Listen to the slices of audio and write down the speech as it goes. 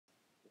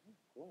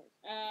course.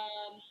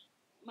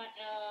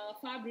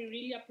 Fabri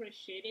really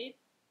appreciate it.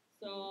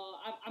 Hmm. So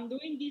I'm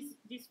doing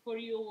this for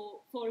you,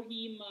 for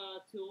him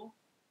too.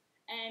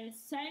 And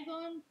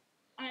second,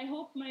 I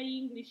hope my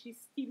English is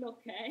still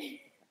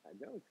okay.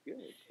 No, it's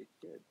good. It's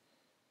good.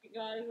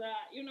 Because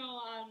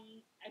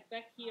I'm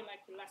back here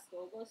like last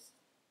August,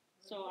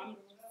 so I'm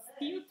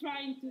still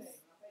trying to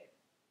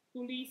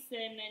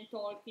listen and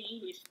talk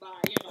English, but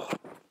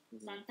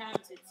Hmm.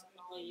 sometimes it's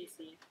not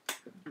easy.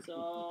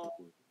 So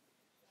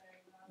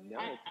No,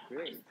 I, it's I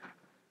great.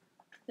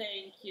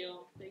 thank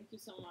you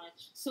so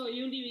much. So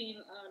you live in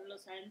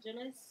Los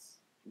Angeles?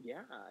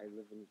 Yeah, I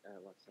live in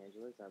Los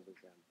Angeles. I was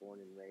born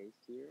and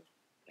raised here,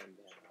 and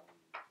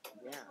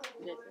yeah,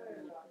 That,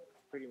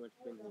 it's pretty much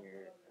been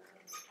here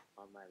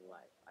all my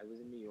life. I was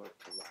in New York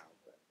for a while,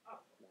 but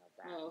now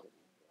back. oh, And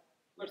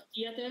for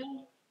yeah, theater?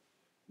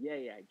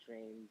 yeah. I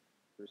trained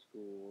for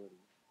school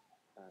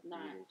and Nah.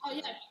 theater Oh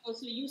stuff. yeah, because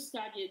you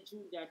study at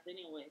Juilliard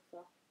anyway.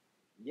 So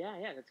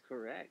Yeah, that's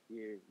correct.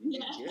 You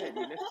yeah. did good.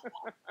 You know.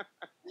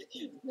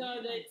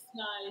 No, that's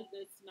nice.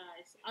 That's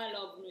nice. I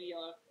love New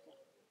York.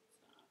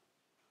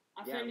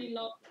 I Yeah, fell me in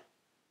love too.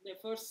 the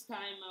first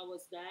time I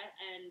was there,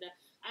 and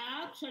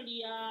I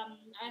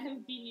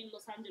have been in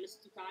Los Angeles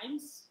 2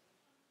 times.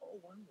 Oh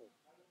wow. What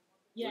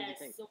did you Yes,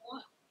 think? so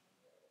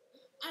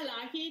I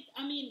like it.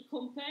 I mean,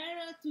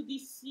 compared to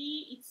DC,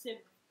 it's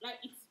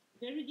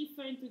very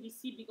different to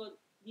DC because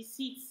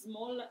DC is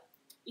small.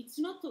 It's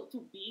not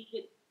too big,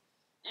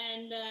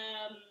 and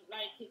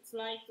it's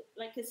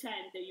like a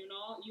center.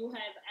 You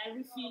have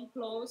everything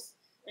close.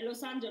 And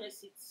Los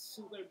Angeles, it's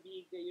super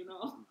big.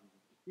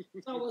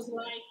 So I was Yeah,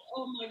 like,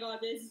 oh my god,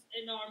 it's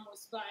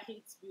enormous, but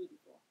it's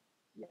beautiful.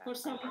 yeah. For I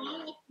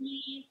someone like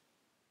me,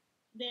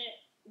 that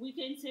we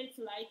can say it's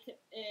like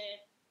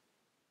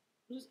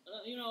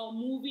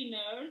movie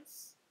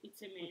nerds.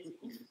 It's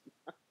amazing.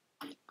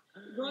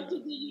 Go to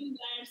the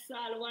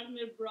Universal,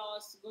 Warner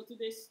Bros. Go to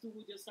the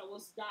studios. I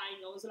was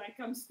dying. I was like,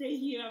 I'm staying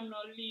here. I'm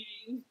not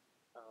leaving.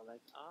 Oh,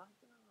 that's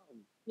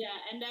awesome. Yeah,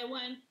 and I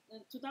went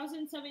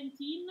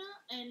 2017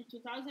 and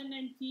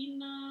 2019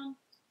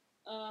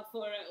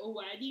 for a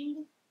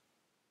wedding.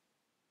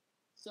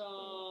 So,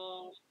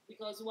 So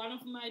because one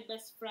of my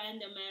best friend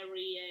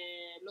married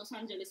a Los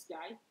Angeles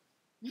guy,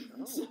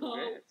 oh, so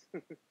congrats.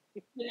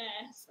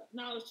 yes,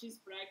 now she's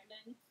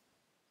pregnant.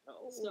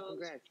 Oh, So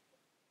congrats.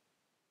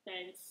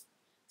 thanks.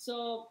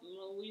 So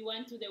we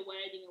went to the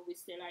wedding and we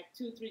stayed like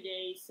 2 3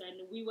 days,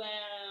 and we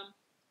were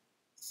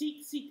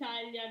 6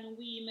 Italian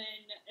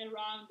women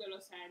around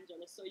Los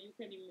Angeles. So you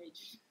can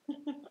imagine.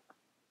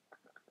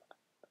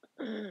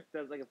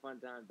 Sounds like a fun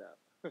time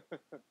though.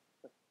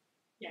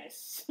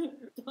 Yes,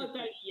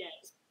 totally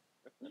yes.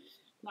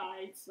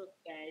 But it's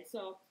okay.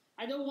 So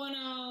I don't want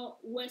to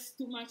waste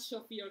too much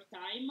of your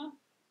time.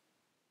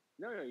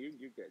 No, you're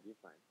good. You're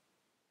fine.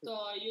 So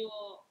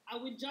I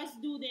will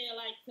just do the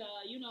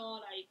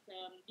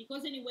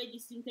because anyway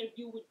this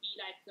interview would be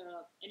like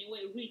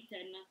anyway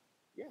written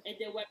Yeah. at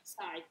the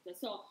website.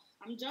 So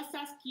I'm just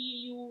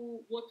asking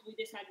you what we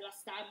decided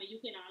last time, and you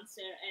can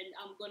answer, and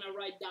I'm gonna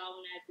write down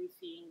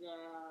everything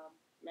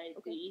like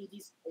Okay. in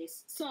this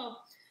case. So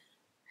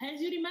as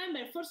you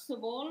remember, first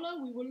of all,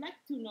 we would like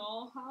to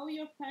know how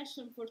your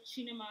passion for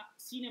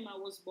cinema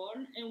was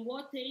born, and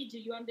what age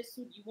you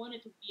understood you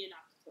wanted to be an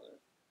actor.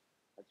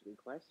 That's a good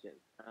question.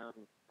 I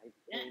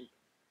Yeah. think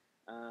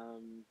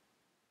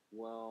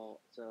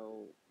well,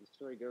 so the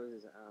story goes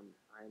is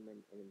I'm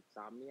an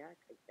insomniac.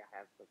 I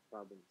have a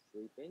problem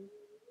sleeping,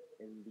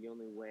 and the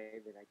only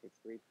way that I could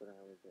sleep when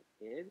I was a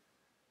kid,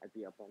 I'd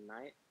be up all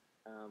night.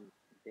 Um,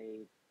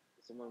 they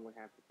Someone would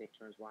have to take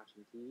turns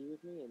watching TV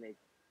with me, and they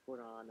put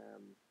on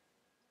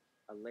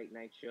a late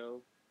night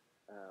show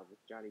with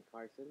Johnny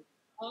Carson,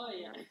 Oh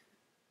and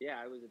yeah.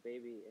 I was a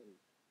baby, and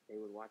they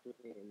would watch with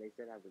me, and they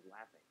said I was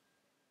laughing.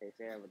 They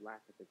say I would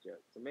laugh at the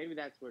joke. So maybe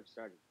that's where it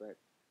started. But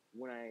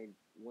when I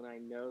when I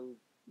know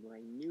when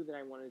I knew that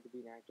I wanted to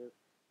be an actor,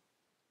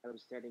 I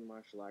was studying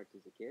martial arts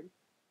as a kid,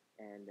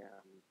 and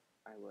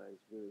I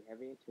was really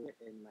heavy into it.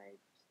 And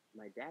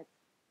my dad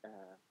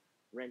uh,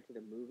 rented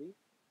a movie,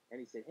 and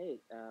he said,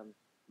 "Hey,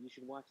 you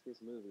should watch this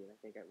movie." And I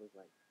think I was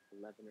like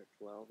 11 or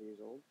 12 years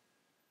old,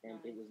 and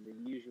it Nice. was The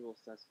Usual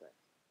Suspect.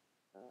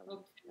 I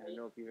don't Okay.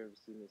 know if you've ever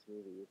seen this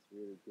movie. It's a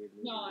really good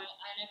No, movie.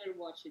 I never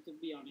watched it to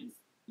be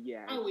honest.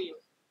 Yeah, I will.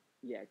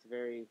 it's a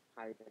very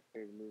highly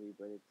decorated movie,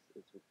 but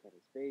it's with Kevin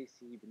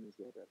Spacey,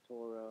 Benicio del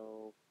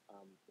Toro,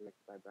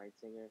 directed by Bryan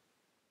Singer,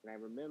 and I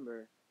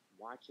remember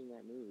watching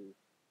that movie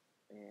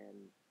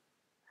and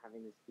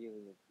having this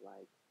feeling of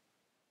like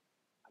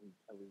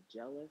I was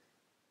jealous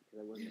because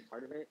I wasn't a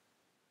part of it,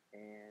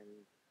 and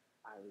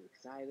I was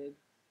excited,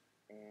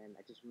 and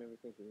I just remember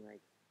thinking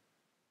like,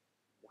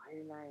 why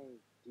didn't I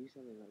do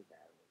something like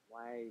that?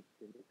 Why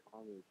didn't they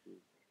call me to?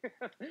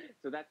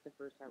 So that's the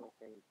first time I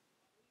think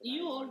that I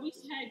You wanted to always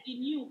be an had actor. in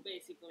you,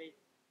 basically.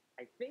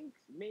 I think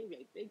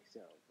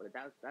so, but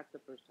that's the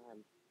first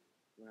time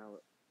when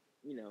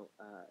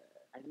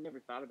I never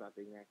thought about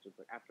being an actor,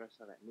 but after I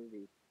saw that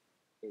movie,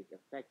 it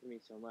affected me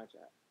so much.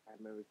 I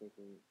remember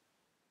thinking,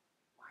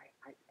 why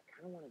I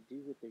I don't want to do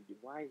what they do.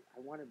 Why? I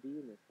want to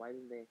be in this. Why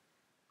didn't they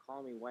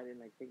call me? Why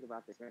didn't I think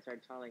about this? And I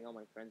started telling all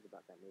my friends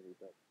about that movie.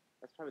 But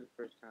that's probably the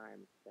first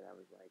time that I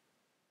was like,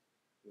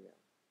 you know,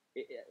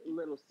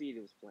 little seed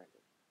was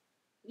planted.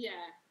 Yeah,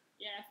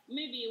 yeah.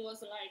 Maybe it was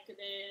like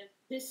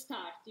the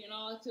start, you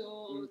know,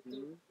 to.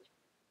 Mm-hmm.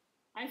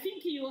 I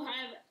think you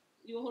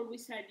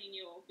always had in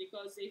you,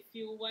 because if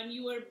you when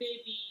you were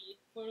baby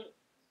for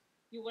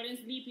you weren't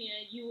sleeping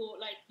and you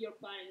like your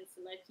parents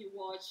let you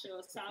watch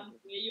something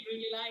you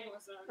really like,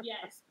 was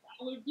yes,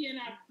 I will be an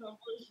actor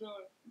for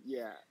sure.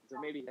 Yeah.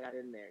 So maybe that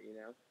in there, you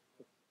know.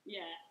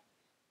 Yeah,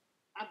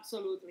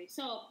 absolutely.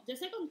 So the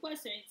second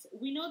question is: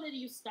 we know that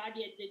you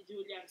study at the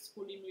Juilliard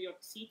School in New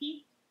York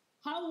City.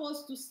 How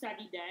was to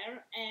study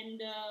there?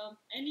 And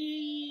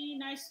any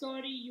nice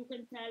story you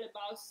can tell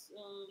about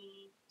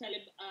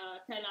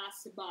tell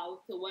us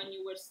about when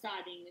you were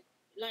studying,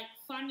 like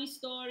funny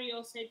story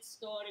or sad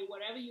story,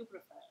 whatever you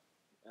prefer.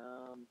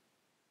 Um,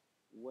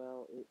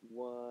 well, it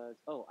was.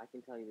 Oh, I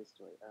can tell you this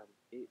story.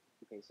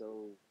 Okay,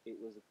 so it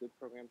was a good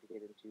program to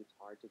get into. It's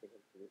hard to get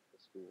into the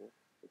school.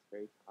 It's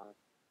very tough.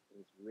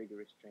 And it's a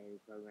rigorous training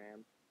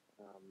program.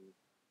 Um,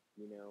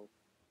 you know,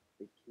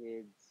 the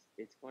kids.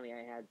 It's funny.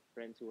 I had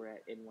friends who were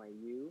at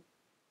NYU,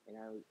 and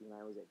I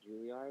was at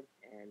Juilliard,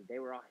 and they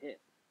were all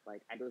hip.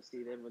 Like I go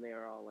see them when they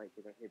were all like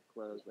in their hip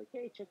clothes. Like,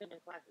 hey, check out my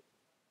classes,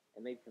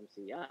 and they'd come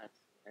see us,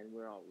 and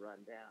we're all run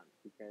down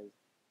because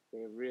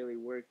they really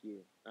work you.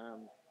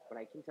 But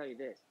I can tell you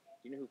this: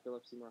 do you know who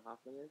Philip Seymour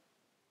Hoffman is?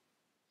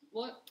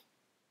 What?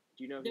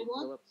 Do you know The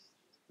who what?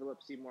 Philip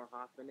Seymour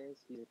Hoffman is?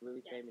 He's a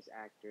really Yeah, famous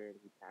actor, and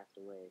he passed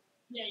away.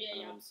 yeah,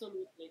 yeah, yeah, Um,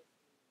 absolutely.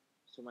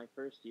 so my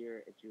first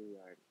year at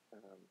Juilliard,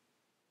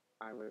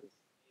 I was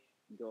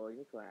going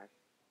to class,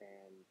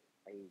 and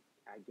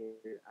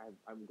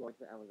I'm going to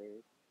the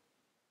elevators,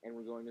 and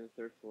we're going to the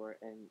third floor,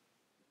 and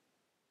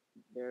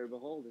there,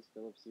 behold, is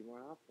Philip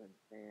Seymour Hoffman,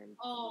 and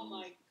Oh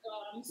my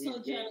god, I'm he's so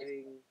jealous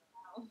getting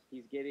now.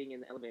 he's getting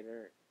in the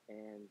elevator,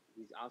 and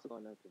he's also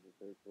going up to the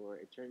third floor.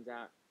 It turns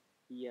out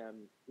he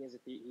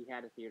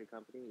had a theater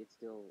company. It's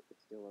still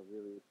a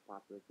really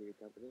popular theater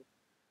company,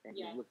 and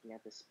he's Yeah. looking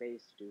at the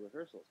space to do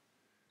rehearsals.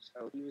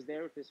 So he was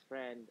there with his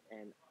friend,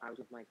 and I was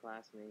with my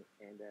classmate,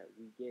 and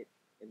we get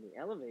in the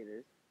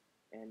elevators,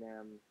 and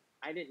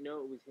I didn't know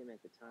it was him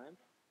at the time.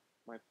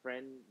 My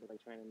friend was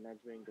like trying to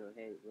nudge me and go,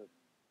 "Hey, look."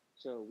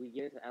 So we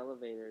get into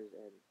elevators,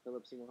 and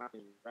Philip Seymour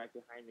Hoffman is right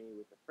behind me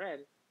with a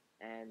friend,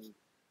 and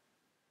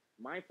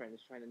my friend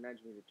is trying to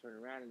nudge me to turn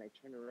around, and I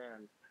turn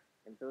around,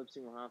 and Philip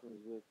Seymour Hoffman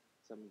is with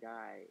some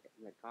guy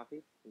who had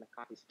coffee, and the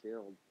coffee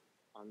spilled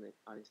on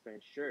his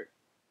friend's shirt,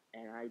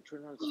 and I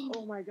turned around and was like,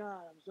 "Oh my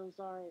god, I'm so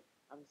sorry,"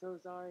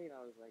 and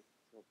I was like,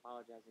 so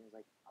apologizing. I was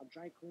like, "I'll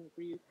dry clean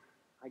for you."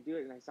 I do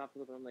it, and I saw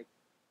Philip, and I'm like,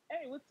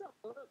 "Hey, what's up,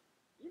 Philip?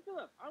 You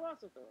Philip? I'm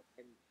also Philip,"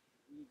 and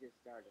he just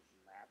started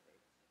laughing.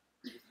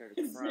 He just started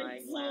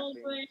crying, It's so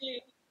laughing.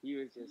 great. He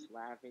was just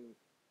laughing,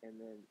 and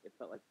then it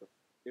felt like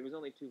there was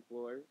only two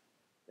floors.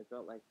 It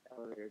felt like the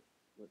elevator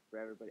went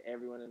forever, but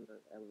everyone in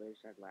the elevator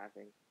started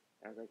laughing.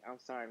 And I was like, "I'm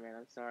sorry, man.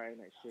 I'm sorry."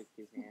 And I shook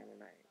his hand,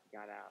 and I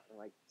got out. And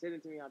like, "Send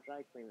it to me. I'll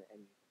dry clean it."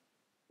 And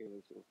it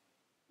was just,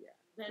 yeah.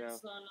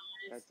 That's So so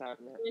nice. that's how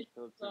I met Great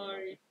Philip Seymour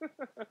story.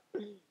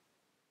 Hoffman.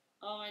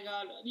 Oh my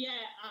god. Yeah,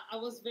 I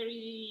was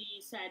very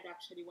sad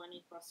actually when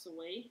he passed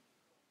away.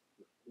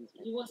 He's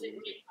He was fantastic.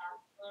 a great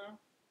actor.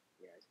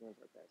 Yeah, he's one of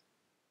our best.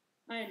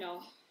 I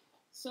know.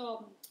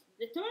 So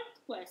the third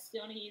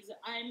question is: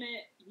 I'm a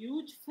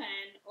huge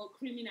fan of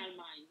Criminal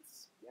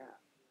Minds. Yeah.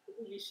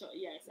 TV show.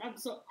 Yes, I'm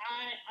so.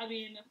 I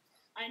mean,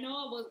 I know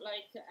I was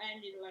like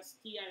ending last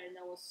year, and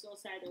I was so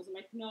sad. I was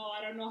like, no,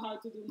 I don't know how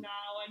to do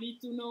now. I need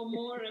to know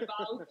more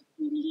about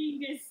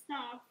killing and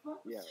stuff.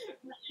 Yeah.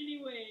 But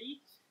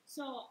anyway,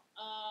 so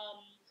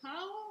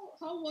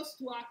how was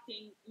to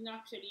acting in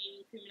actually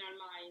in Criminal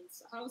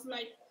Minds? How's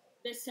like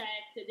the set,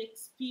 the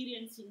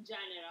experience in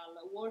general,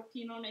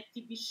 working on a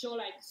TV show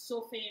like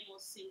so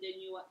famous in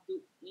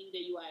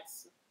the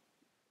US?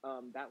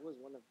 That was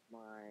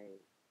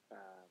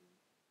um,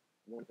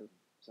 one of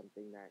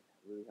something that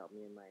really helped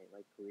me in my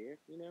like career.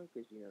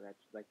 Because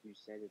that's like you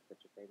said, it's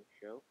such a famous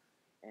show,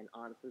 and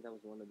honestly, that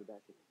was one of the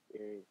best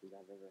experiences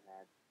I've ever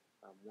had.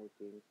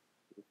 Working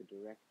with the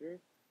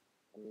director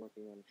and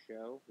working on the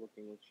show,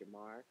 working with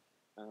Shamar.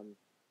 Um,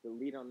 the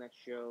lead on that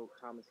show,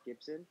 Thomas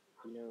Gibson.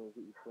 You know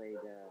who played?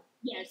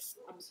 Yes,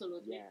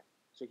 absolutely. Yeah.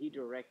 So he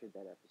directed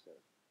that episode,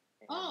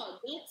 and Oh,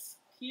 that's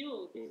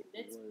cute. it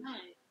That's was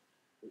nice.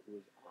 it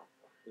was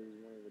awesome. It was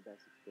one of the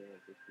best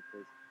experiences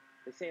because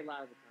they say a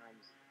lot of the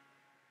times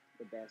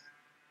the best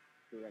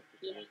directors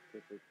to Yeah, work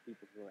with are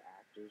people who are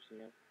actors,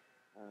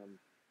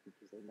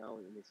 because they know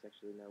and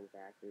especially know with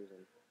actors,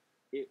 and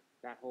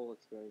that whole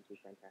experience was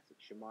fantastic.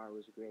 Shamar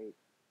was great.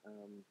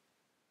 Um,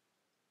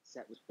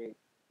 Set was great.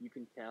 You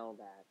can tell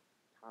that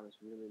Thomas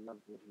really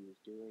loved what he was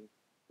doing.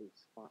 It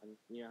was fun.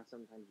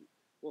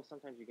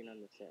 Sometimes you get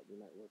on the set, you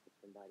might work with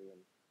somebody, and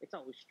it's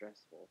always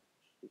stressful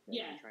because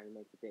yeah. you're trying to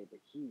make the day.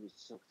 But he was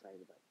so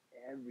excited about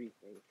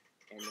everything,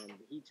 and then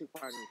he took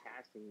part in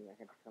casting me. I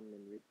had to come in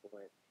and root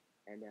for it,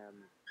 and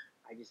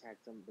I just had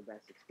some of the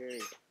best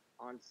experience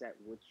on set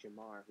with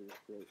Shamar, who was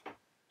great.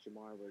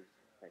 Shamar was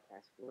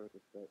fantastic to work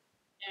with, but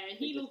Yeah, it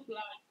he just looked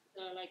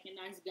like a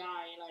nice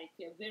guy, like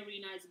a very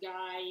nice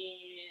guy,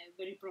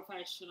 very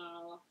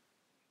professional.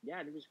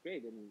 yeah, it was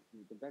great. And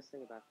the best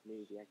thing about the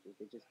movie, the actors,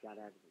 they just got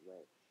out of the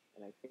way.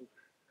 And I think,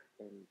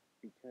 and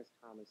because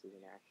Thomas is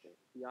an actor,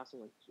 he also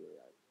went to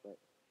Juilliard, but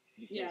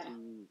because Yeah.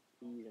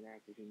 he's an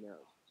actor, he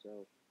knows.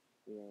 So,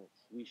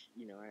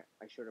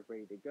 I showed up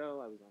ready to go.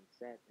 I was on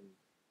set, and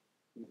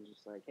he was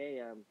just like,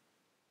 "Hey,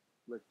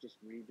 let's just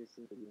read this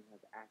scene, but you don't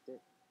have to act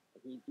it."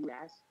 And he would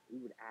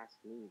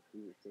ask me,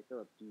 he would say,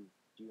 "Philip, do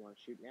you want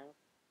to shoot now?"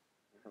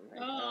 I'm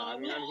like, Oh, I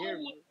mean, I'm oh here.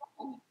 my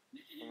God.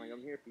 I'm like,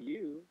 I'm here for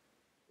you.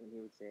 And he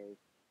would say,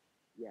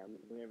 "Yeah,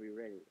 whenever you're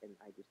ready." And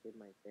I just did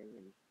my thing,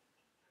 and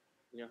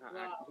you know how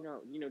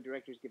Wow.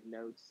 directors give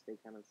notes. They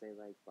kind of say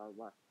like blah blah.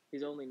 Blah.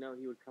 His only note,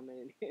 he would come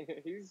in.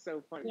 And he's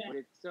so funny, Yeah. but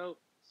it's so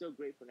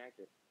great for an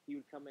actor. He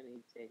would come in and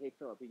he'd say, "Hey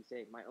Philip," he'd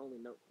say, "My only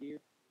note to you,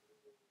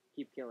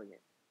 keep killing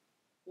it."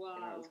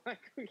 And I was Wow.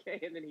 like, "Okay,"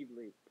 and then he'd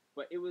leave.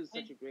 But it was I,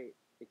 such a great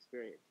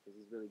experience because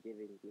he's really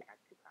giving the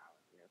actor power.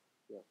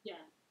 Yeah, yeah.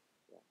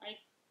 yeah, I,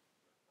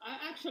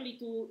 I actually,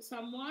 to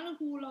someone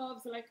who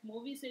loves like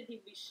movies and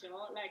TV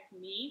show like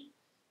me,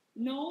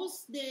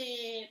 knows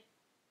the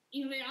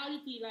in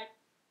reality like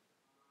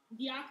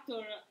the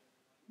actor,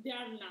 they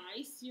are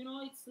nice,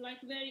 it's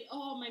like very,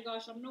 oh my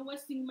gosh, I'm not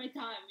wasting my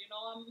time,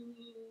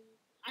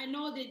 I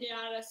know that they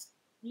are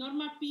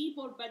normal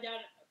people, but they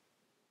are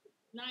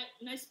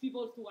nice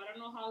people too. I don't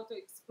know how to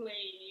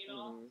explain,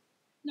 mm-hmm.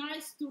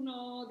 nice to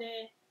know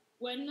that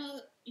when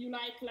you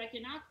like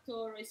an actor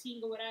or a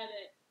singer, whatever,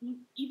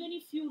 even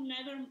if you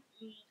never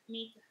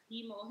meet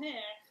him or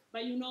her,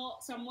 but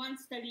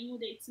someone's telling you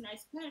that it's a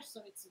nice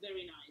person, it's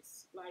very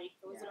nice. Like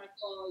I was Yeah, like,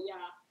 oh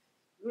yeah,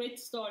 great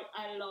story,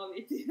 I love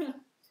it.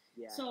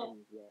 yeah, So,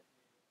 and yeah.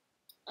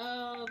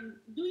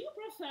 do you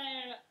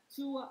prefer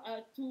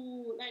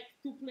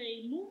to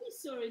play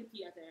movies or in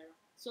theater?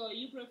 So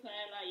you prefer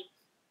like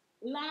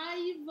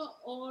live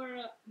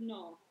or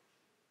no?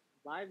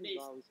 Live is Based.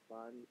 always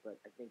fun, but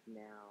I think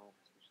now,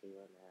 especially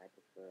when I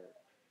prefer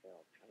film.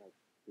 I like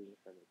being in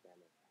front of the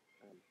camera.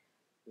 Um,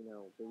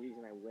 the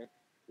reason I went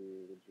to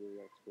the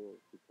Juilliard School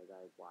is because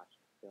I watched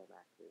film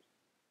actors.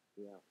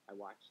 I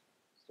watched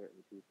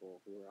certain people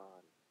who were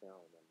on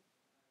film, and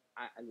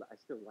I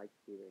still like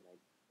theater,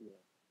 and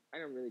I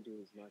don't really do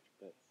as much,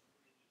 but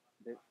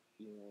the,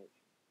 you know,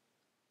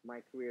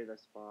 my career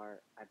thus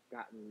far, I've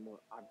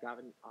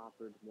gotten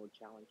offered more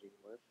challenging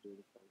work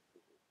doing film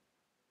TV.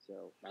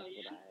 So Oh that's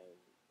what yeah. I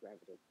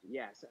gravitate to.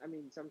 Yes, I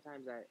mean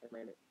sometimes I'm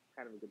in a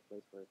kind of a good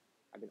place where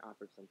I've been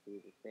offered some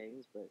creative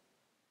things, but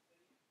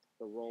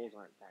the roles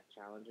aren't that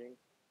challenging.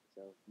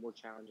 So more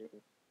challenging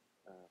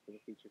for the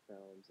feature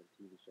films and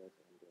TV shows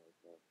that I'm doing.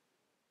 So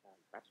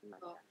that's where my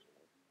Oh, passion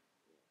is.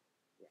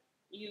 Yeah,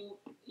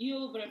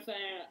 you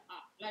prefer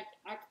like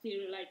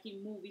acting like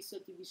in movies or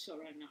TV show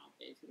right now,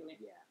 basically.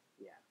 yeah,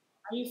 yeah,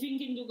 Are you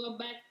thinking to go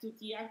back to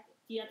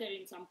theater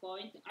in some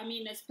point? I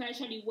mean,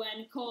 especially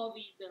when COVID,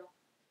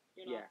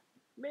 you know. yeah.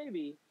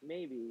 Maybe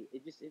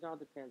it all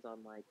depends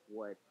on like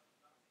what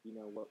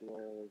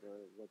roles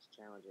or what's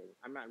challenging.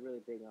 I'm not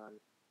really big on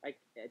like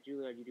at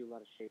Juilliard you do a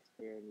lot of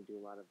Shakespeare and you do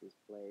a lot of these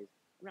plays.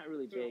 I'm not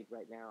really True. big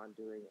right now on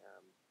doing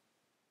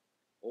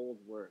old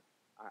work.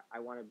 I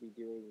want to be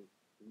doing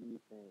new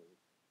things.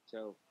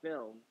 So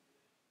film,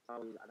 it's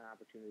always an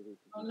opportunity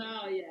to Oh, do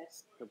now something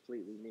yes.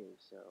 completely new.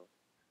 So,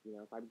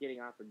 if I'm getting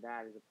offered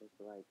that as opposed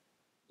to like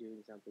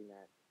doing something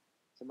that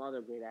some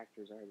other great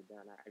actors already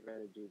done, I'd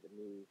rather do the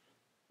new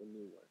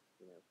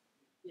work.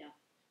 Yeah.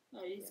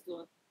 Oh, it's Yeah.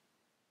 good.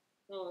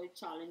 So it's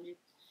challenging.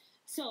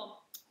 So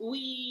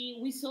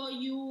we saw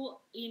you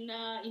in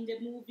the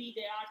movie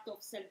The Art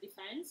of Self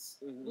Defense,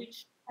 Mm-hmm.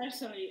 which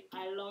personally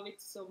I love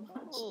it so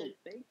much. Oh,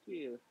 thank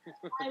you.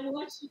 I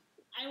watched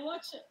I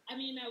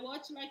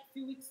watched like a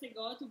few weeks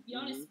ago to be Mm-hmm.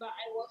 honest, but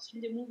I watched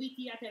in the movie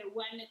theater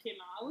when it came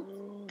out.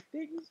 Oh,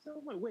 thank you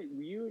so much. Wait,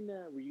 were you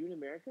in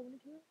America when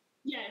it came out?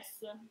 Yes,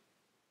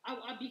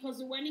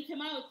 because when it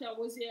came out, I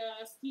was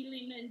still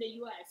in the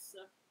US.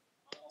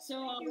 Oh, So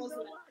thank I you was so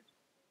like, much.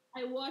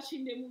 I watched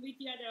in the movie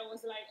theater. I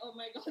was like, oh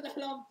my god, I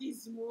love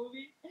this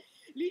movie.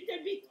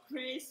 Little bit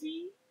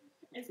crazy,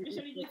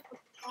 especially the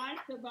first part.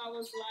 But I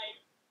was like,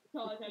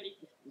 totally.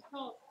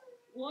 So,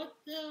 what?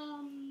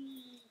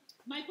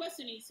 My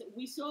question is,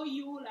 we saw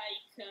you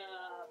like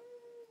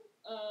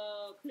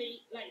play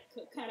like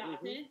Mm-hmm.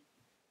 karate.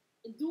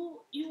 Do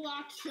you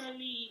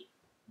actually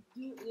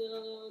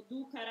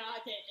do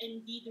karate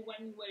and did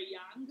when you were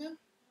young?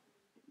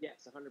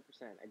 Yes, 100%.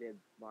 I did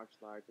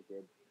martial arts. I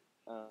did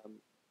um,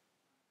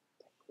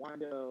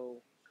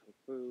 taekwondo, kung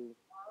fu,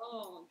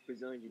 Oh,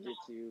 Brazilian no.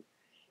 jiu-jitsu.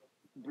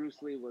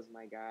 Bruce Lee was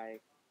my guy.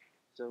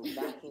 So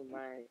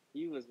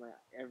he was my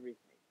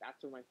everything.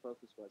 That's where my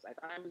focus was. I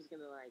thought I was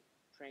gonna like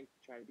try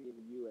to be in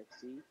the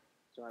UFC.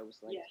 So I was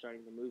like Yeah.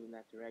 starting to move in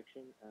that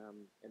direction.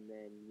 And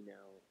then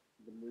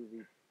the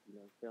movie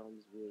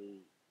films really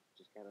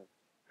just kind of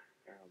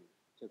um,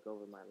 took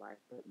over my life.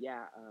 But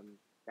yeah,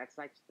 that's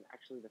like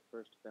actually the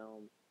first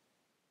film.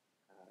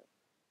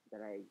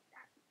 that I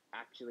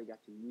actually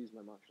got to use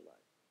my martial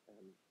art.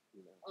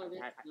 Oh, I've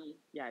that's had, nice.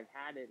 yeah, I've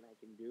had it and I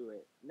can do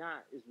it.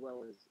 Not as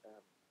well as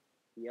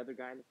the other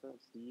guy in the film,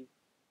 Steve,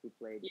 who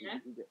played Yeah.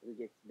 who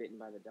gets bitten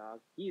by the dog.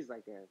 He's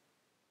like a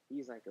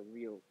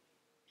real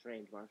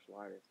trained martial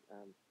artist.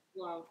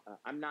 Wow.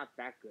 I'm not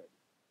that good,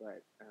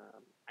 but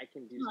I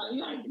can do No, stuff.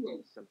 you are I can do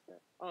good. some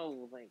stuff. Oh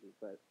well, thank you.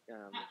 But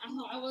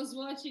I was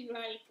watching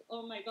like,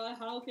 oh my god,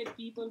 how can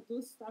people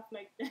do stuff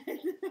like that?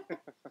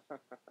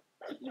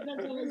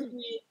 That was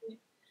amazing.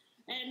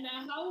 And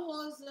how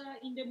was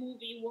in the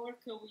movie work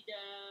with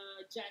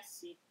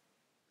Jesse?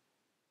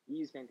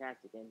 he's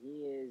fantastic, and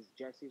he is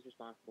Jesse's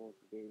responsible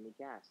for getting me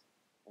cast.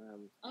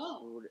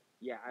 Oh,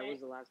 Yeah, I okay. was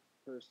the last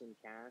person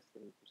cast,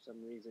 and for some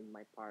reason,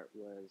 my part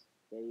was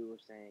they were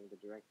saying the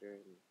director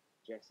and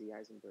Jesse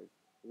Eisenberg.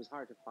 It was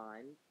hard to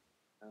find.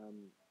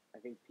 I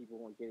think people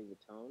weren't getting the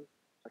tone.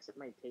 So I sent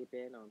my tape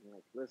in on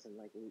listen,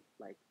 like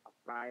a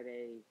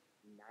Friday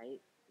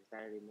night,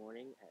 Saturday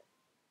morning. I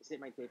sent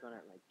my tape on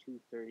at like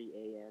 2:30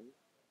 a.m.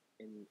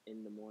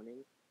 in the morning,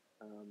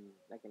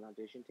 like an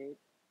audition tape,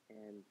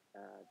 and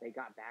they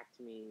got back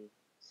to me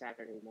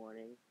Saturday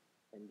morning,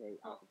 and they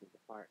Oh, offered me the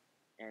part.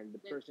 And the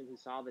that, person who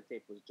saw the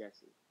tape was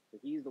Jesse, so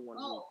he's the one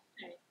who oh,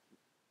 okay.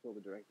 told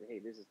the director, "Hey,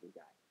 this is the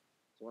guy."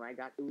 So when I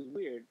got, it was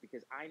weird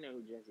because I know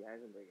who Jesse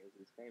Eisenberg is.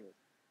 He's famous.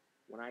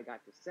 When I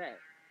got to set,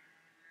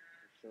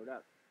 I showed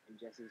up, and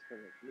Jesse was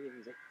coming up to me, and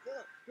he's like,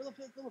 Phillip,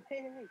 hey,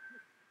 hey, hey.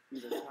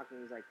 He's like talking.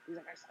 He's like,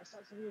 I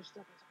saw some of your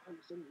stuff. I saw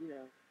some, you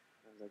know.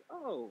 I was like,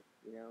 oh,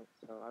 you know.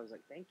 So I was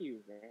like, thank you,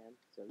 man.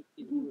 So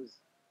he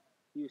was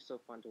so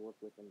fun to work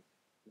with and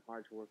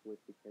hard to work with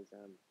because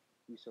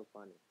he was so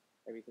funny.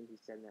 Everything he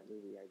said in that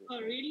movie, I just Oh,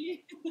 like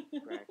really?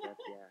 cracked up.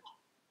 Yeah,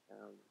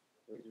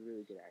 he was a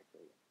really good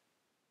actor. Yeah.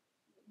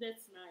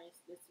 That's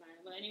nice. That's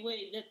nice. But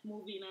anyway, that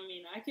movie, I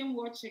mean, I can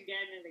watch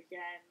again and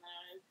again.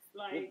 It's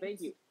Well, like thank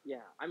it's you.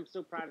 Yeah, I'm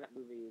so proud of that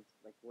movie. It's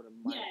like one of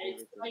my yeah,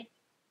 it's favorites. like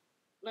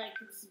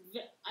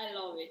I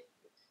love it.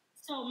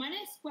 So my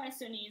next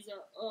question is,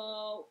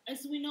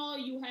 as we know,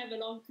 you have a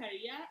long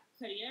career.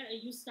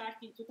 You start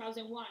in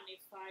 2001,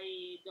 if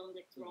I don't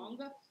get Mm-hmm. wrong.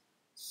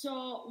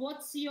 So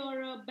what's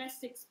your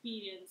best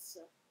experience?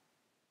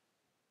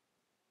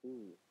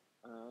 Ooh,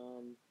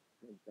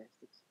 the best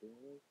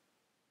experience.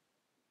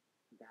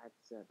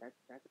 That's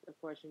a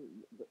question.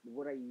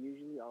 What I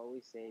usually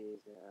always say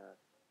is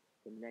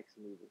the next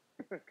movie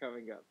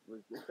coming up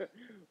was,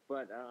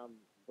 but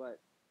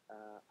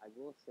I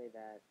will say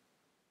that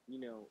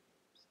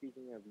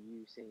speaking of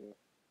you seeing it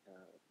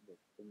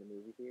in the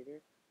movie theater,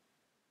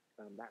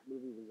 that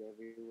movie was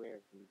everywhere.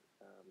 And,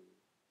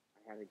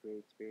 I had a great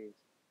experience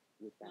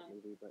with that Nice.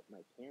 movie, but my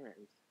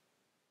parents,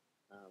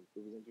 it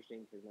was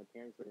interesting because my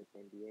parents live in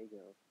San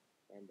Diego,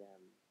 and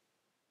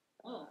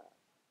Oh, uh,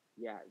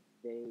 yeah,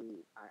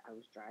 I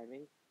was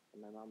driving,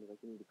 and my mom was like,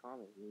 "You need to call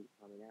me. You need to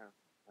call me now."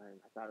 And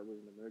I thought it was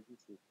an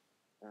emergency.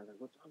 And I was like,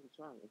 "What's wrong? What's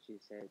wrong?" And she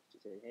said,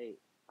 "Hey,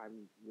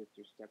 I'm with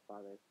your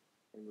stepfather,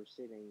 and we're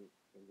sitting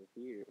in the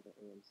theater at the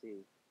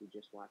AMC. We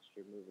just watched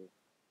your movie.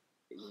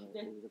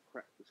 that, It was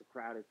a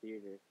crowded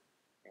theater,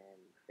 and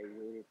they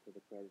waited for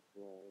the credits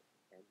to roll.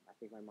 And I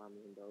think my mom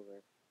leaned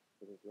over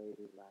to this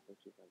lady laughing.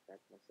 She's like,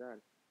 "That's my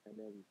son." And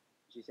then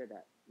she said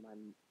that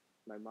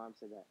my mom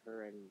said that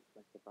her and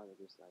my stepfather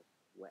just like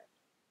wept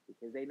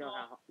because they know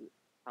oh,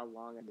 how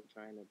long I've been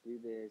trying to do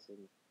this, and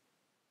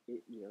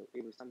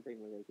it was something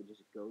where they could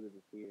just go to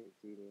the theater and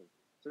see me.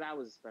 So that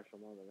was a special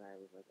moment. I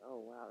was like, "Oh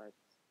wow,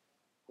 that's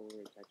so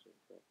very touching."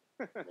 So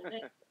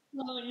that's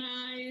so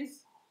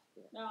nice.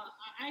 yeah, No,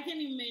 I can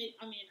imagine.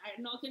 I mean, I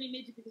not can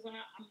imagine because I'm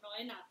not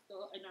an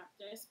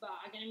actress, but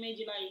I can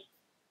imagine like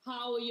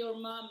how your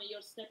mom and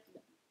your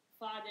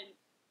stepfather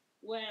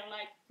were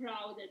like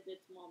proud at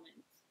that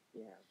moment.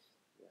 yeah,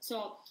 yeah.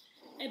 So,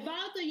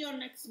 about your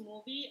next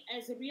movie,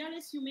 as real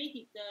as you make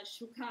it,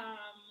 should come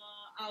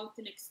out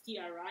next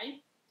year,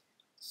 right? Yes.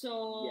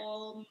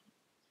 So,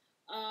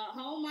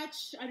 how much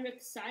are you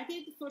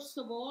excited, first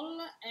of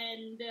all,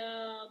 and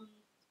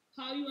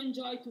how you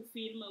enjoy to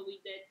film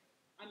with that?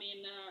 I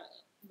mean,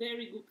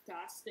 very good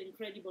cast,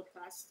 incredible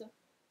cast.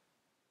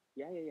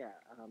 Yeah.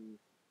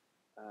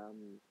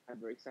 I'm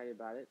very excited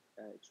about it.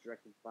 It's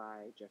directed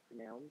by Jeffrey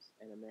Nelms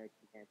and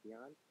American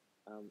Pantheon.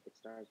 It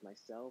stars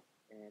myself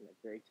and a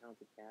very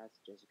talented cast: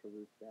 Jessica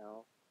Ruth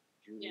Bell,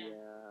 Yeah,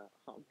 Julia.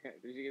 Oh man,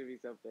 she's gonna be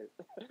so pissed.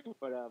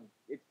 But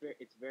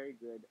it's very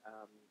good.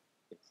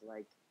 It's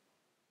like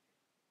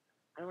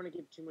I don't want to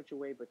give too much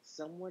away, but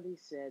somebody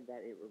said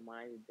that it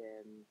reminded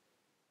them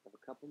of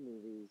a couple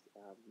movies.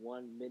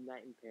 One,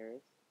 Midnight in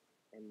Paris,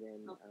 and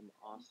then okay.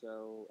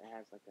 also it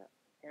has like a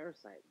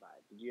Parasite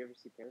vibe. Did you ever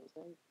see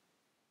Parasite?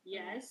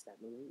 Yes, That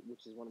movie,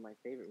 which is one of my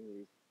favorite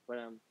movies. But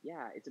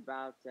yeah, it's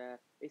about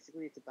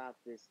basically it's about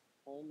this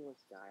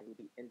homeless guy who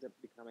ends up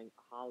becoming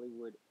a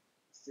Hollywood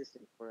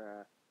assistant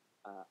for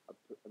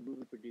a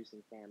movie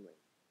producing family,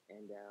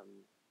 and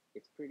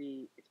it's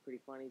pretty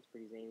funny, it's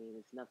pretty zany, and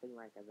it's nothing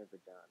like I've ever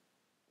done.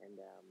 And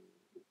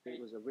it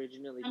okay. was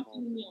originally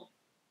called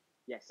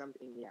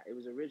Something new. it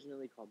was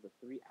originally called The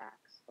Three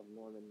Acts of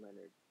Norman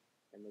Leonard,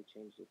 and they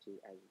changed it to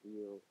as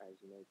real as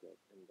you make it.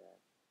 And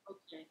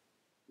Okay.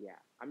 yeah,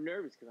 I'm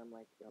nervous because I'm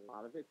like a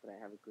lot of it, but I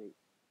have a great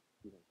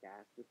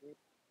cast with me.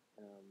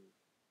 Um,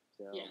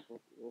 so Yeah.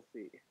 we'll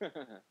see.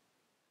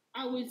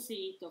 I will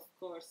see it, of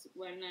course,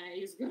 when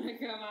it's gonna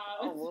come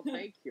Oh out. well,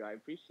 thank you. I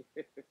appreciate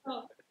it.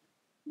 So,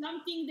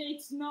 something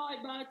that's not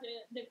about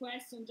the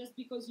question, just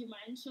because you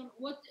mentioned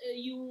what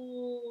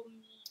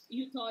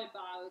you thought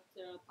about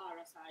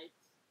Parasite.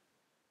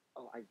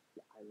 Oh, I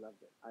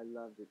loved it. I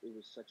loved it. It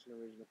was such an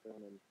original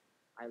film, and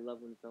I love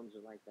when films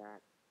are like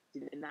that.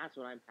 See, and that's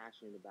what I'm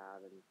passionate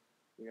about. And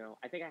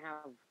I think I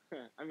have.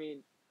 I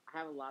mean, I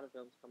have a lot of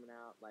films coming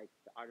out, like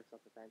The Art of Self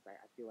Defense. I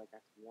feel like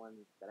that's one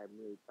that I'm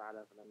really proud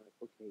of, and I'm like,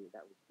 okay,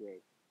 that was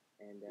great.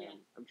 And Yeah,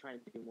 I'm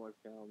trying to do more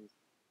films,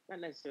 not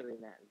necessarily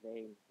in that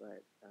vein,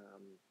 but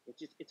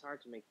it's hard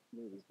to make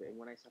movies. But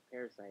when I saw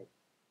Parasite,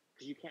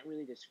 because you can't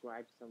really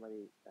describe to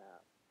somebody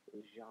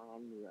the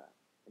genre,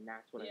 and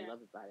that's what I yeah,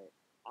 love about it.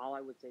 All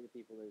I would say to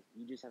people is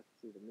you just have to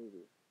see the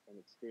movie and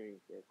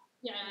experience it,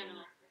 yeah. I and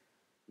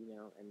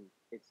know. and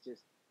it's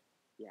just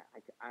yeah,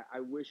 I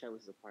wish I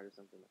was a part of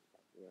something like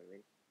that. You know what I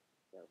mean?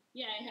 So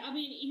Yeah, I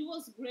mean, it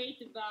was great,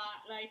 but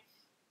like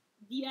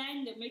the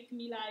end make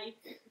me like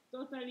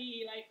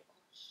totally like,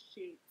 oh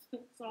shit.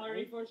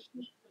 Sorry right? for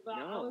shit, but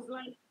I was No,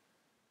 like,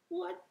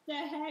 what the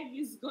heck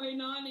is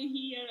going on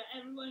here?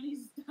 Everyone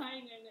is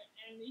dying,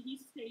 and he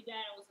stayed there.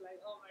 I was like,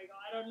 oh my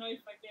god, I don't know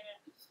if I can,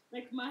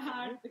 like my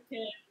heart right?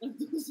 can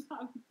do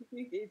something.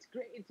 It's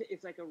great.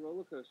 It's like a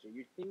roller coaster.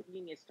 You're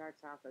thinking it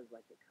starts off as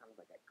like a kind of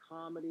like a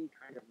comedy,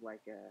 kind of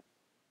like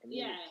and then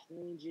it Yeah,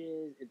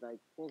 changes. It like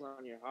pulls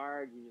on your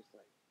heart. You're just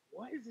like,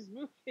 what is this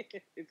movie?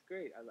 It's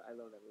great. I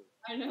love that movie.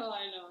 I know.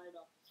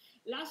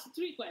 Last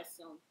three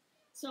questions.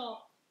 So,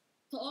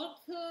 talk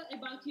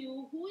about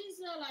you. Who is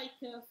like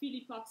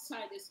Philip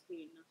outside the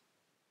screen?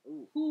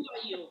 Ooh, Who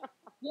are you?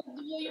 What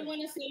do you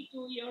want to say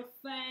to your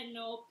fan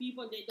or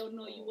people that don't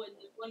know you and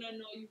oh, want to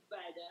know you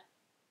better?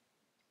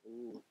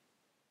 ooh.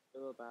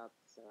 Feel about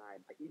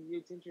side.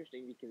 It's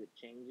interesting because it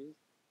changes.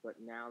 But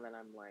now that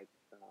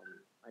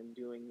I'm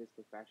doing this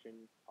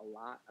profession a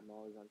lot. I'm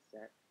always on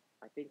set.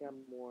 I think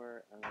I'm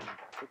more. I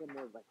think I'm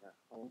more like a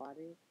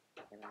homebody,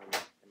 and I'm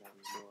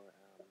more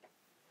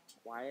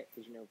quiet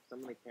because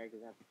some of the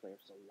characters I have to play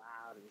are so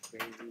loud and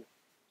crazy.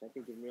 So I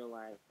think in real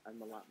life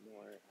I'm a lot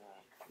more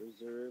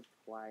reserved,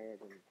 quiet,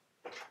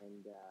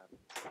 and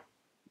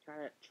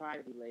try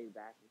to be laid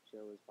back and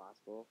chill as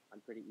possible. I'm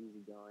pretty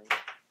easygoing.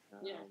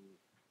 Yeah, Um,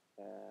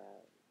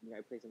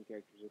 I play some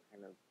characters who are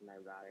kind of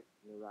neurotic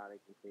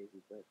and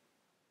crazy, but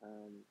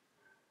um,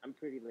 I'm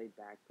pretty laid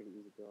back, pretty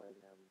easygoing.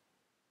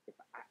 If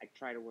I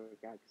try to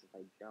work out because if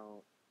I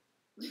don't,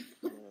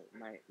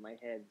 my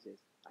head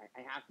just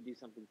I have to do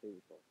something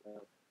physical.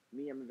 So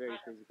me, I'm a very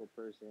physical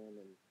person,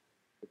 and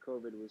the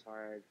COVID was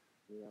hard.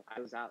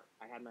 I was out.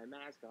 I had my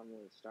mask on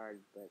when it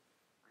started, but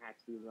I had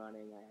to be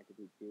running. I had to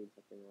be doing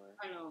something where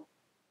I know.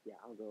 yeah,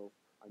 I'll go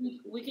We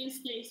cooking. can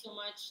stay so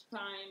much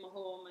time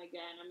home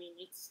again. I mean,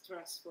 it's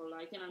stressful.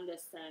 I can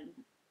understand.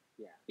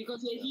 Yeah.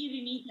 Because So here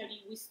in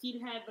Italy, we still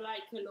have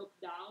like a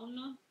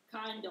lockdown,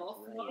 kind that's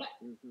of. right.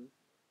 Mm-hmm.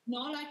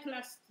 Not like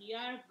last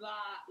year,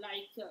 but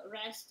like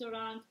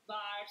restaurant,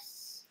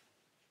 bars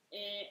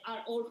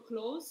are all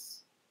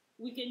closed.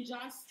 We can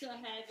just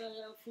have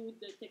food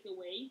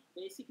takeaway,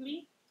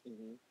 basically.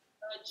 Mm-hmm.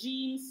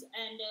 Gyms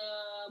and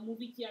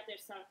movie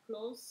theaters are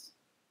closed.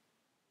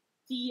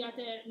 Oh,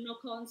 Theater, no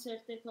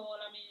concert at all.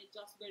 I mean, it's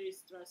just very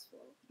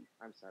stressful.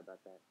 I'm sorry about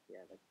that.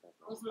 Yeah, that's tough,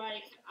 I man. was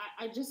like,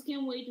 I just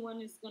can't wait when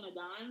it's gonna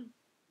done.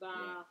 Yeah.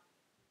 But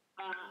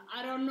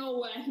I don't know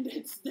when.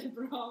 That's the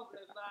problem.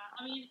 But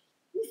I mean,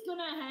 it's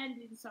gonna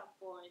end in some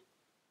point.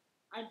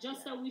 I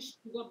Yeah. wish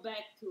to go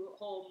back to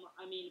home.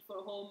 I mean, for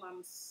home,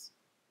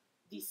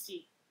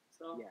 DC.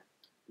 So Yeah.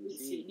 we'll DC.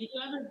 see. Did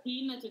you ever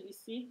been to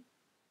DC?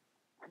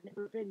 I've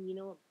never been.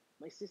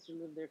 My sister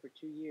lived there for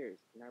 2 years,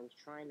 and I was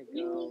trying to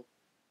Really? go.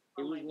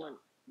 It Oh was my when,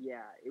 god.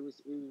 yeah, it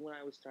was when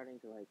I was starting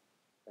to like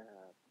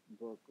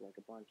book like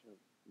a bunch of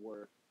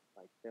work,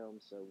 like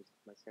films. So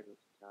my schedule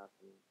was tough,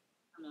 and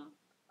No.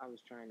 I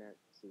was trying to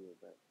see it,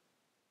 but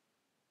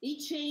It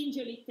changed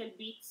a little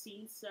bit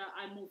since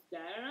I moved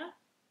there.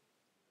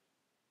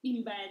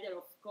 In better,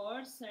 of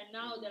course. And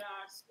now hmm there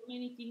are so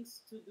many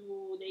things to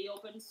do. They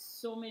open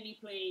so many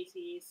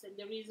places, and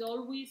there is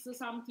always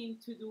something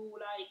to do.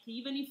 Like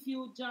even if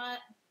you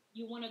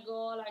want to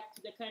go like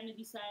to the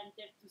Kennedy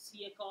Center to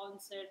see a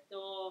concert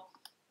or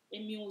a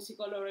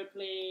musical or a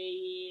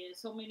play,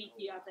 so many oh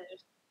wow,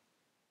 theaters.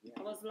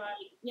 I yeah, was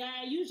like,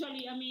 yeah.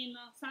 Usually, I mean,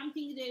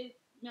 something that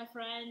my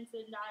friends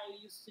and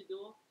I used to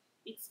do.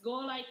 It's go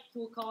like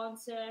to a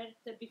concert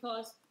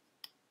because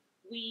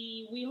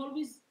we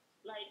always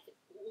like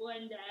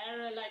went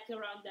there like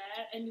around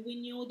there, and we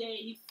knew that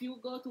if you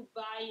go to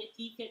buy a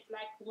ticket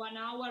like 1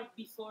 hour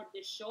before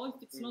the show,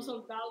 if it's not hmm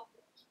sold out,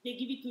 they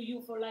give it to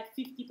you for like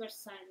 50%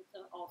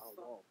 off. oh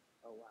whoa,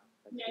 oh wow,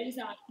 that's Yeah, great.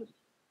 exactly.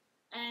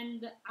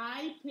 And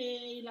I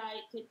pay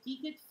like a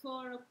ticket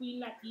for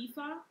Queen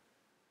Latifah,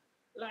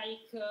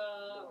 like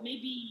Whoa,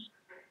 maybe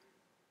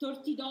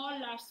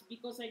 $30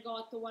 because I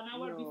got 1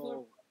 hour before.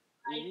 No.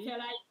 Like, Mhm.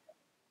 like,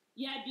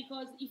 yeah,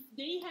 because if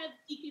they have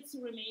tickets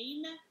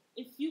remain,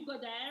 if you go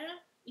there,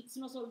 it's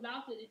not sold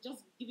out. They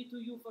just give it to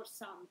you for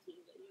something,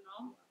 you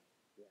know. Wow.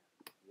 Yeah.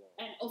 Wow.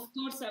 And of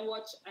course, I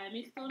watch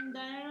Hamilton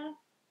there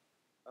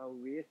Oh,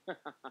 really?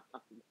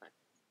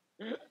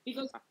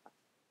 because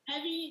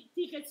having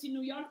tickets in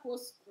New York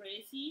was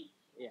crazy.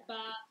 Yeah.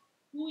 But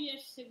 2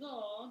 years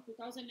ago,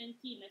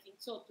 2019, I think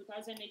so,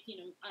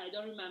 2018, I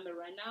don't remember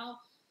right now.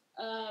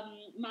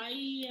 My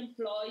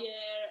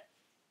employer,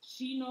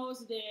 she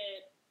knows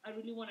that I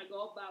really want to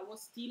go, but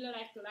was still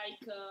like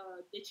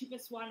the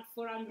cheapest one,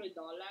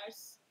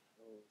 $400.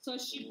 Oh, So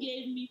she cool.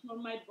 gave me for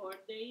my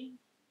birthday.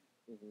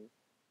 Mhm.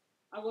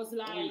 I was Oh,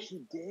 like, she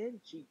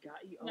did. She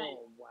got you. like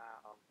Oh,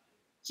 wow.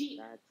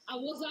 That's I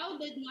was out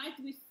that night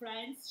with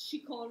friends.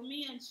 She called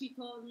me and she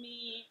told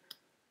me,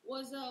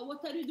 what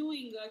are you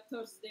doing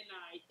Thursday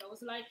night? I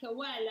was like,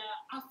 well,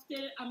 after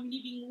I'm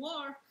leaving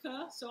work,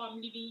 so I'm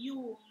leaving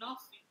you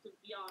nothing, to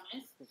be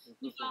honest.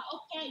 We thought,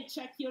 okay,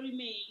 check your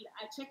email.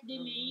 I checked the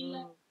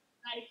mail,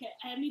 like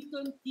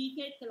Hamilton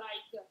ticket,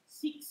 like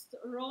sixth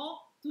row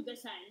to the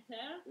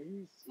center, Are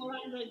you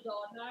serious?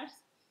 $400.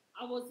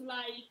 I was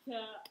like,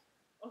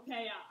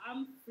 okay,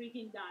 I'm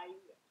freaking dying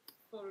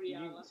for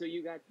real. So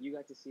you got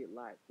to see it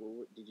live.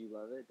 Well, did you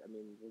love it? I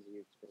mean, was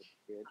your experience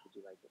good? Did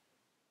you like it?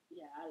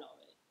 Yeah, I love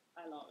it.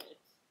 I love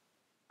it.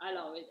 I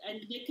love it. And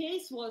the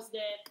case was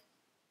that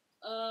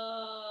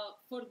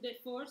for the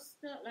first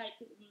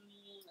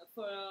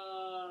for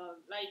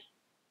like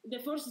the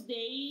first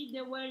day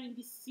they were in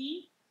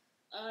DC,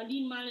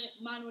 Lin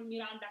Manuel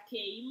Miranda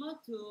came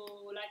to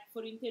like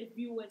for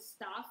interview and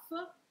stuff,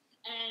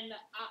 and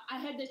I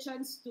had the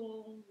chance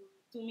to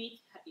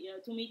meet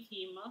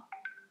him.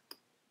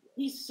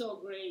 He's so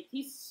great.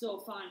 He's so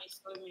funny,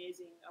 so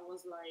amazing. I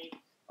was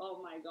like,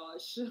 oh my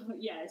gosh,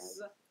 yes.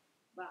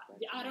 But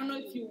That's I don't know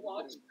if you amazing.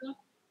 watched.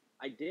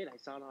 I did. I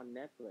saw it on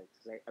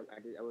Netflix.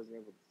 I wasn't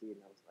able to see it,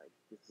 and I was like,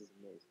 this is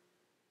amazing.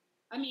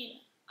 I mean,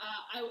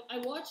 I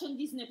watched on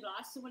Disney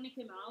Plus when it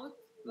came out,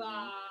 Hmm.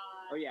 but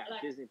Oh yeah,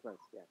 like Disney Plus.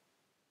 Yeah,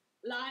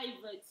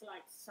 live, it's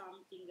like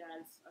something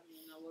else. I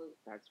mean, I will.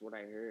 that's what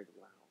I heard.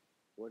 Wow,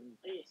 wasn't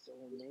that Yeah. so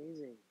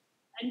amazing?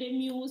 And the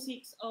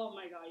music's, oh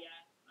my god,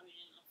 yeah. I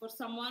mean, for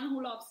someone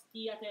who loves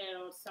theater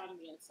or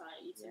something, it's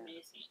Yeah,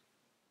 amazing.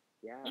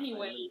 yeah. I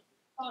Anyway, mean,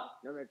 oh,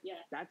 no,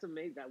 yeah, that's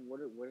amazing. That what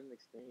an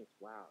experience.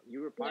 Wow,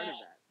 you were part yeah. of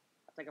that.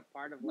 That's like a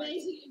part of like.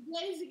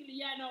 Basically,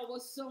 yeah, no, it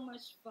was so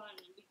much fun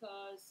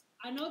because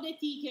I know the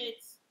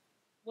tickets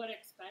were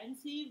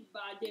expensive,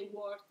 but they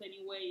worth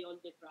anyway all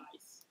the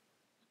price.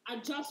 I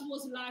just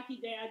was lucky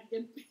that I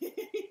didn't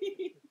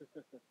pay.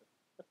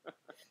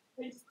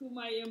 Thanks to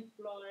my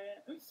employer.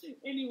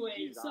 Anyway,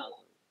 She's so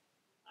awesome.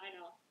 I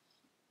know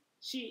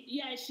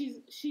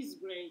she's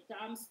great.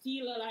 I'm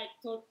still like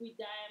talk with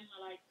them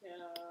like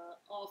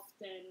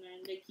often,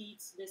 and the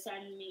kids they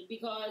send me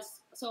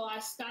because so I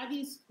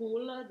study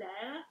school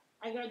there.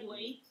 I Mhm.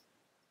 graduate,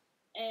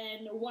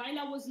 and while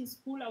I was in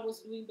school, I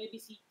was doing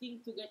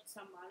babysitting to get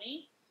some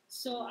money.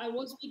 So Mhm. I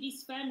was with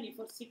this family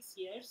for 6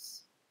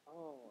 years,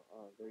 Oh,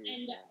 oh, they're your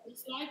and family.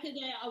 it's like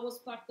that I was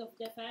part of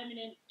the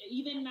family. And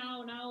even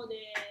now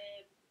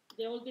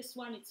the oldest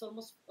one, it's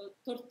almost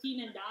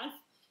 13 and a half,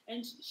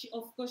 and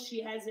of course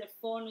she has a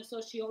phone,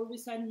 so she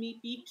always send me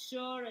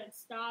picture and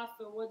stuff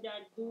what they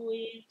are Oh.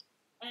 doing.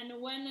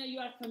 And when you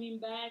are coming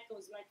back, I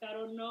was like, I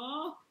don't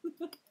know.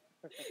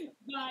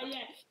 But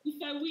yeah, if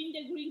I win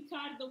the green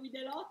card with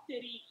the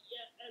lottery,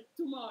 yeah,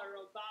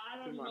 tomorrow, but I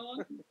don't Tomorrow.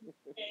 know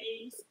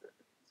days.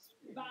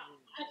 But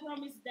I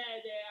promise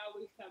that I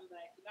will come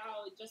back.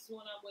 Now I just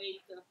wanna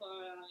wait for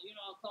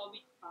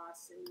COVID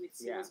pass, and we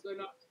see Yeah, what's going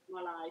on in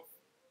my life.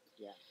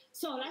 yeah.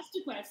 So last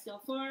two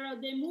questions for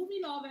the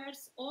movie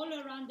lovers all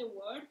around the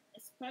world,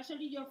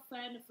 especially your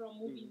fan from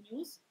movie Mhm.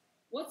 news.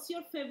 What's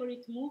your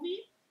favorite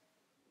movie?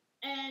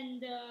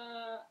 And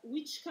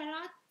which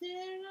character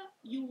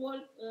you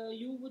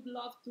would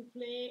love to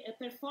play,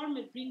 perform,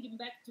 and bring him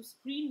back to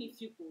screen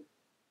if you could?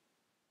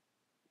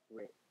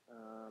 Great.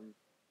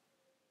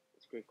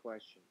 It's a great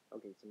question.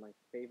 Okay, so my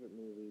favorite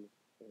movie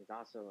is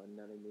also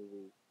another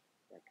movie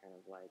that kind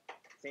of like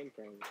same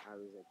thing. I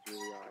was at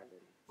Juilliard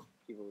and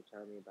people were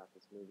telling me about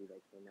this movie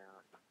that came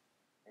out,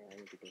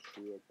 and you can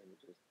see it, and it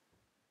just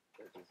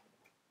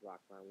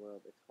rocked my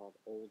world. It's called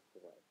Old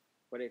Boy,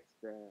 but it's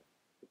the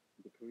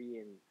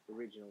Korean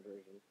original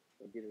version.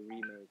 They did a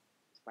remake.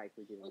 Spike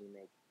Lee did a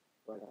remake,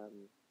 but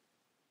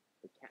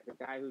the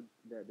guy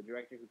the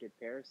director who did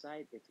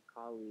Parasite, it's a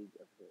colleague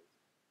of his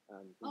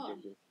who Oh,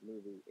 did this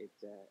movie.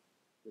 It's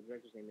the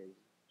director's name is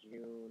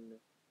June.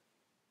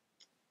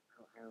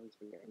 I always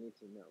forget. I need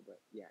to know,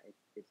 but yeah,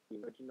 it's the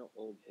original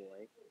Old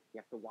Boy. You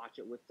have to watch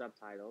it with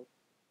subtitles.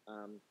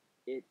 Um,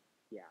 it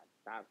yeah,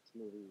 that's a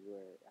movie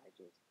where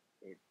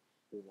it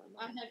blew my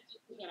I mind. have to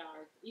figure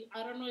out.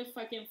 I don't know if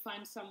I can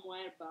find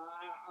somewhere, but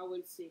I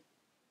will see.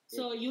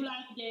 So It's you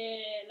like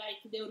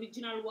the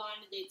original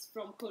one that's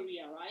from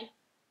Korea, right?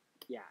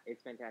 yeah,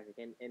 it's fantastic,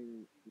 and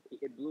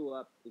it blew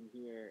up in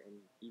here, and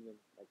even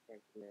like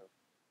Tarantino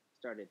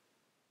started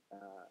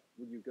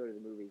when you go to the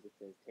movies, it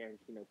says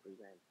Tarantino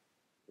presents.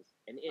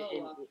 And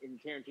Oh,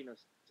 Tarantino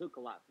took a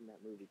lot from that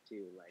movie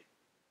too. Like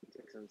he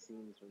took some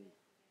scenes from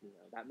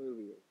that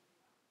movie is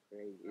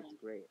great. It's wow.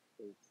 great.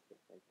 It's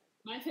fantastic.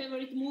 My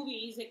favorite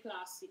movie is a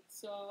classic.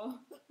 So,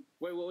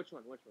 Wait, well, which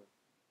one? Which one?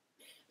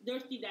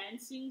 Dirty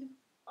Dancing.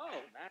 Oh,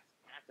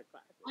 that's a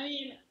classic. I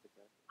mean, That's a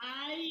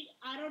classic.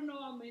 I don't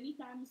know how many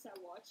times I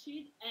watch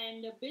it,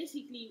 and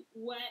basically,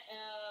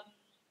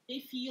 they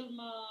film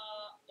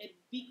a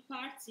big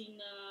parts in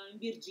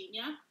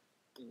Virginia,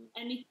 Mm.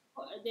 and the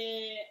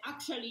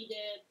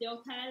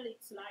hotel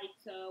it's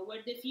like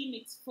where the film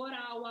it's 4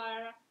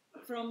 hour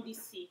from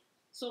DC.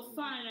 So Mm.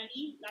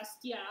 finally, last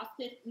year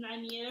after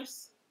 9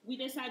 years, we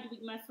decided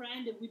with my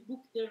friend that we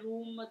booked the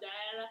room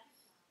there.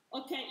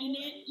 Okay,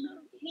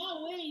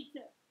 no, wait.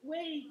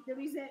 There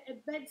is a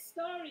bad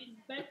story,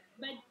 bad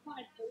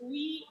part.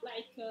 We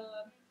like,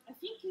 I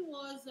think it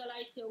was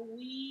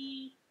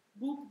we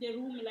booked the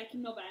room like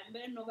in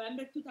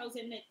November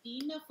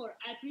 2019 for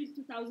April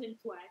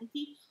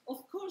 2020. Of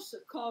course,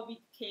 COVID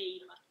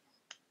came.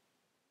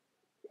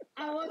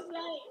 I was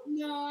like,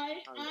 no, I'm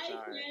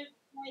sorry.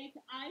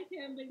 I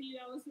can't believe.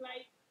 I was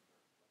like,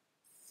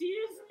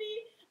 seriously,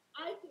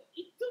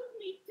 it took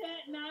me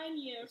 9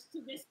 years to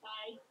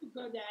decide to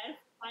go there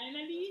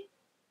finally,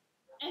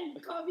 and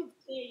COVID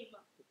came.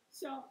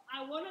 So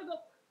I want to go.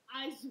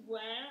 I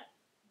swear,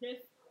 the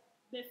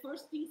the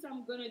first things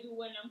I'm gonna do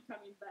when I'm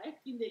coming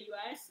back in the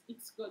US,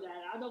 it's go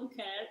there. I don't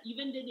care,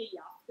 even the day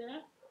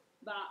after.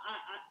 But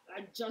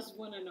I just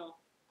wanna know.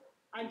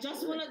 I You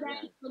just should. wanna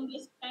Yeah. dance on the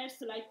stairs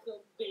like a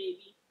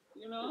baby,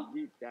 you know.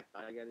 That's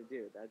all I gotta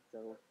do. That's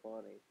so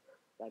funny.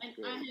 That's And I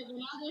great. have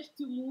another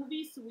two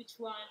movies. Which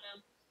one?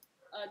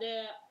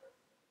 The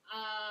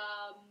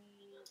um,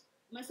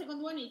 my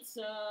second one it's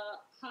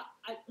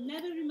I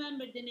never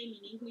remember the name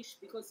in English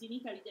because in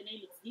Italy the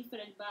name is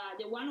different. But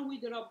the one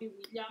with Robbie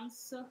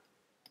Williams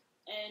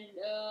and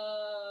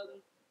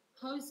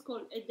how it's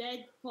called, A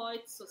Dead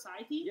Poet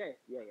Society. Yeah.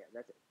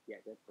 That's it. Yeah,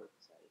 that's perfect.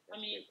 I That's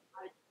a mean, great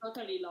one. I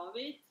totally love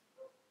it.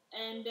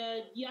 And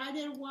the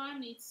other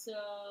one, it's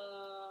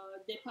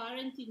The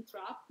Parenting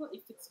Trap,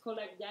 if it's called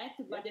like that.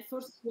 Yeah. But the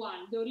first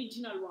one, the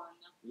original one,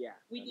 Yeah,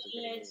 with that's a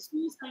great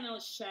movie. Susan or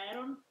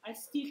Sharon. I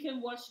still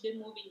can watch the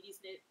movie in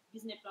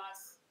Disney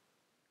Plus.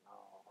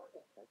 Oh,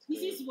 that's This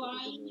great. is That's a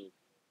why good movie.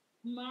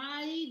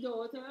 my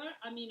daughter,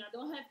 I mean, I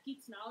don't have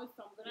kids now. If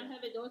I'm gonna Yeah.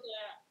 have a daughter,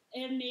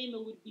 her name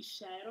will be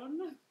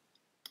Sharon.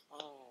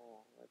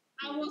 Oh, that's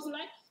I cute. was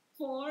like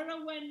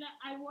 4 when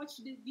I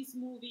watched this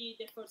movie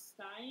the first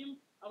time.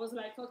 I was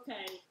like,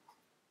 okay,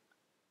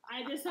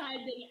 I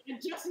decided I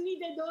just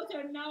need a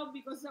daughter now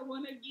because I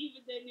want to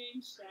give the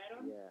name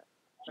Sharon. Yeah.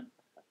 And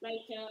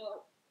like,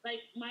 like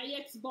my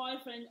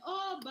ex-boyfriend,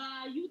 oh,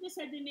 but you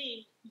decide the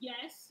name.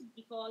 Yes,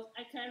 because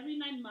I carry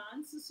 9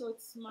 months, so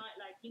it's my,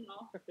 like,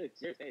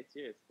 Cheers. Hey,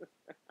 cheers.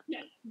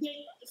 yeah,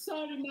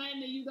 sorry,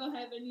 man, you don't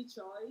have any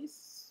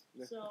choice.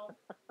 So,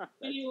 That's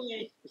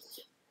anyway,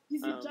 cute.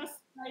 this is Um. just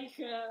like,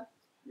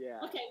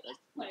 Yeah. okay, That's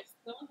last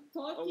cute. question.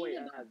 Oh Talking wait.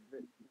 about,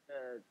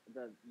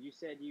 The you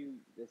said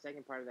the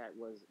second part of that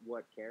was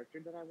what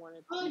character that I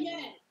wanted oh, to yeah,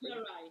 bring.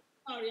 you're right.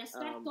 Sorry, I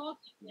start Um.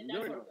 talking and I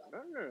No, no, forgot.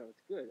 no, no, no.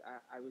 It's good.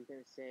 I was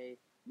gonna say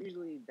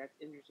usually that's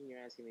interesting.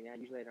 You're asking me that.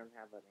 Usually I don't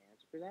have an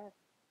answer for that.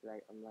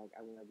 Like I'm like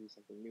I want to do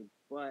something new.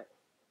 But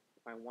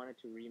if I wanted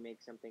to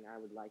remake something, I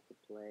would like to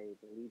play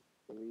the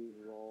lead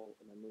role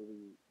in a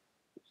movie,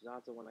 which is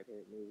also one of my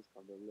favorite movies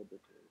called The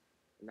Libertine,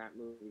 and that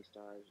movie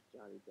stars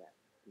Johnny Depp.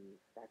 And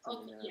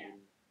Okay, yeah.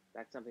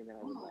 that's something that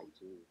I would Oh, like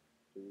to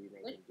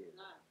remake that's and do.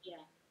 not,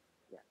 yeah.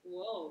 Yeah.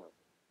 Whoa. So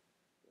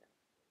yeah.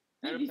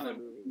 I don't know if Maybe you saw for that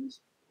movie.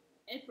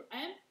 April,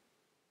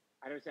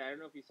 I don't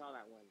know if you saw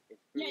that one.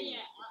 It's yeah, pretty.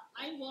 yeah. It's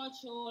I watch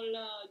all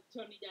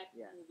Johnny Depp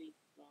yeah. movies.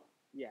 So.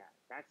 Yeah,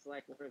 that's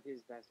like one of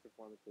his best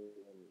performances,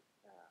 and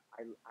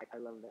I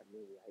love that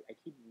movie. I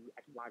keep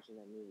watching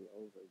that movie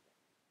over again.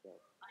 So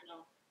I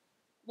know.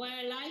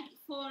 Well, like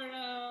for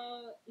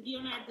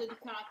Leonardo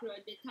DiCaprio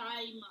at the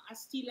time,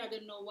 I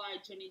don't know why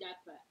Johnny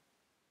Depp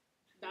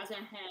doesn't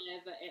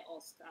have an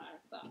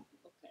Oscar, but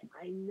okay.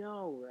 I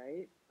know,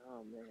 right?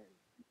 Oh man,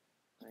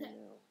 I It,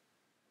 know.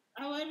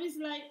 I always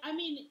like. I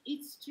mean,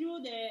 it's true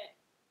that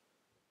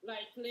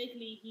like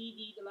lately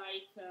he did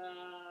like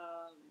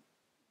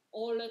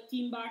all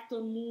Tim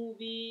Burton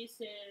movies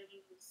and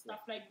Yeah,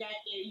 stuff like that.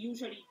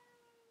 Usually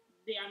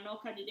they are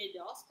not candidate the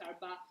Oscar,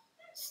 but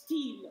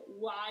still,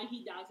 why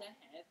he doesn't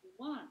have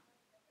one?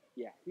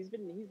 yeah. He's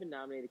been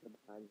nominated a couple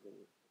times, and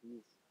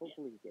he's Yeah,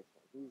 hopefully he gets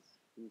one.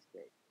 He's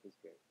great. He's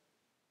great.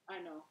 I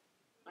know.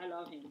 I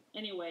love him.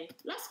 Anyway,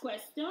 last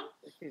question.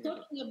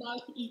 Talking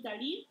about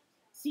Italy,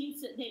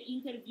 since the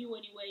interview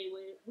anyway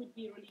would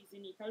be released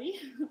in Italy,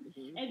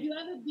 Mhm. have you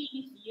ever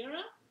been here?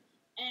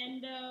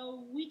 And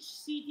which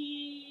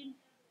city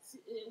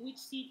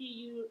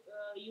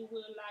you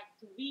would like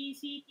to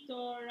visit,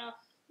 or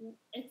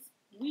it's,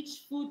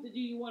 which food do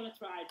you want to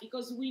try?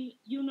 Because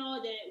you know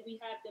that we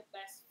have the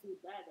best food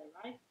ever,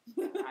 right?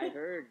 I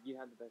heard you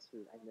have the best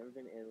food. I've never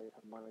been to Italy. I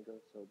want to go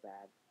so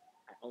bad.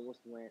 I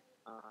almost went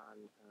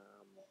on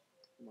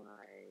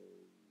my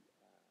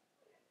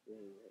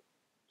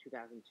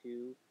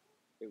 2002.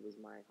 It was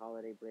my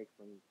holiday break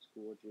from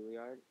school at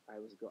Juilliard. I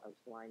was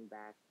flying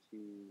back to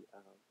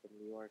from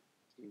New York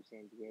to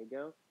San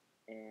Diego,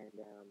 and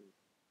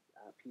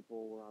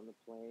people were on the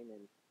plane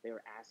and they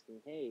were asking,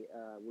 "Hey,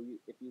 will you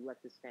if you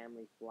let this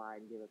family fly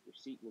and give up your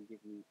seat, we'll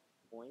give you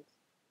points."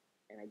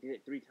 And I did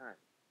it 3 times.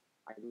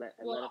 I let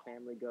a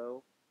family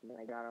go, and then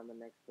I got on the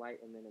next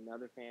flight, and then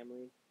another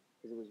family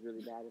because it was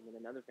really bad, and then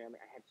another family.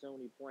 I had so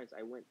many points.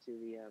 I went to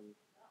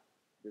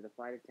the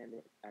flight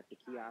attendant at the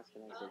kiosk,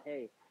 and I said,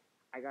 "Hey,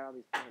 I got all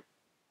these points.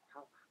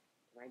 How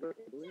can I go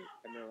to Italy?"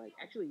 And they're like,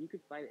 "Actually, you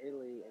could fly to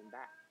Italy and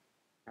back."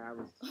 And I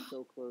was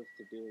so close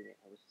to doing it.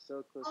 I was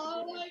so close to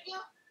Oh doing my it.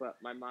 god! But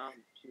my mom,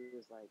 she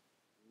was like,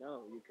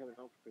 "No, you're coming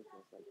home for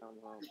Christmas. Like, come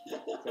home."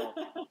 So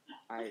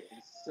I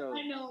so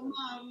I know,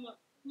 so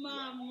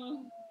yeah,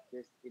 mom.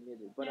 just in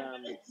Italy. But Yeah,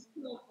 but it's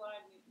so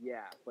funny.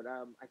 yeah, but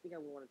I think I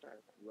want to try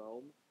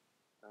Rome.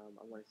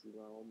 I want to see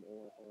Rome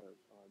or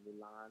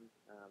Milan.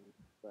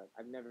 But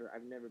I've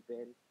never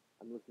been.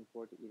 I'm looking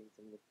forward to eating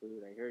some of the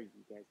food. I heard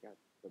you guys got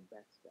the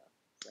best stuff.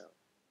 So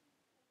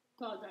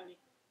Totally,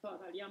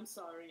 totally. I'm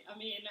sorry. I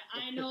mean,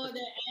 I know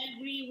that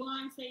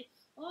everyone say,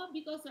 "Oh,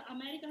 because the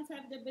Americans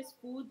have the best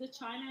food, the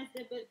China has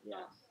the best." yeah,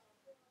 No,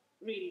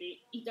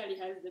 really, Italy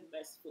has the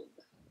best food.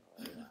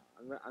 oh, yeah.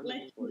 I'm Like,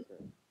 looking forward to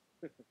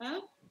it.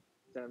 huh?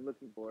 So I'm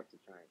looking forward to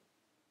trying.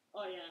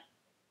 Oh yeah,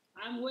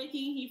 I'm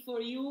waiting here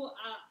for you.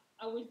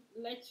 I will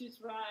let you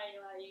try.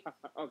 Like,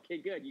 Okay,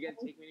 good. You got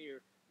to take me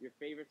to your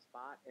favorite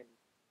spot, and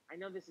I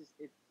know this is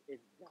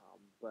it's dumb,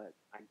 but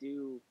I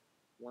do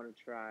want to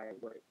try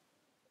what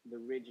the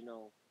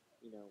original,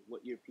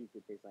 what your pizza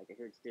tastes like. I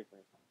hear it's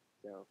different,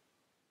 so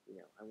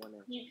I want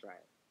to yeah, try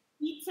it.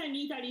 pizza in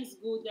Italy is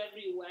good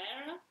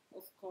everywhere,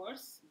 of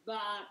course,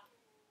 but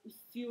if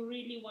you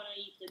really want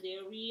to eat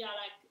the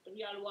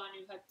real one,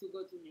 you have to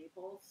go to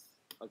Naples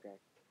Okay.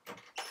 Yeah.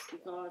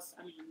 because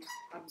I mean,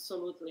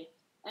 absolutely.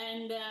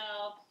 And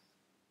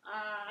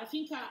I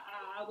think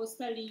I was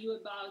telling you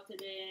about the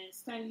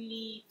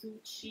Stanley Oh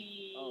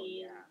Tucci.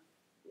 yeah,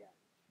 yeah,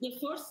 The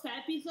first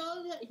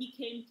episode, he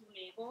came to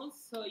Naples,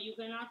 so you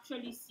can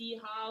actually see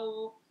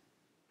how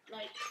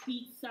like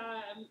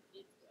pizza,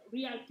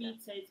 real yeah,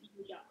 pizza is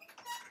real.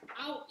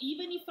 How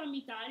even if I'm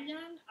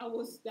Italian, I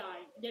was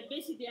dying. That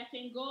basically I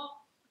can go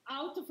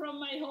out from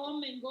my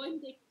home and go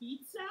and take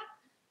pizza.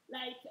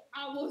 Like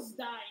I was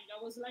dying.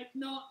 I was like,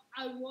 no,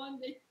 I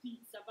want that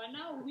pizza. But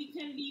now we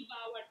can leave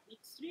our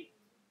district,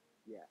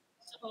 yeah.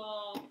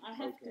 so I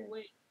have to Okay.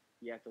 wait.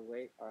 You have to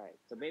wait. All right.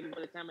 So maybe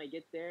by the time I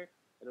get there,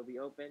 it'll be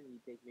open. You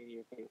take me to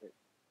your favorite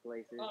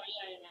places. Oh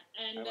yeah, yeah.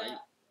 I And like.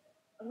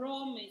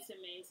 Rome is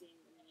amazing.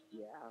 I mean,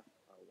 Yeah.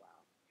 Oh wow.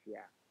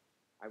 Yeah.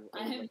 I I would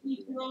have like to been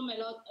see to that. Rome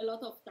a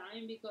lot of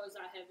time because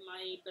I have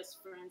my best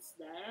friends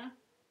there.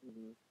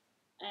 Hmm.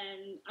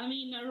 And I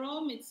mean,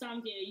 Rome is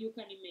something you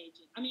can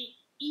imagine. I mean,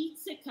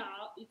 it's a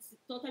chaos. It's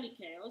totally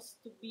chaos,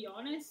 to be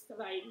honest.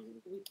 Like Hmm.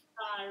 with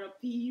car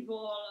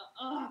people,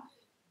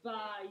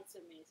 but it's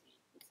amazing.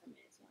 It's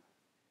amazing.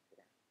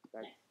 Yeah.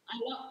 That's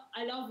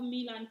I love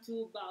Milan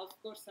too, but of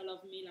course I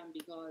love Milan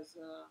because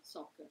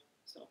soccer.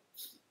 So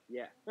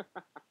yeah.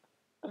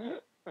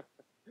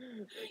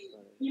 That's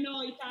funny. you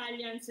know,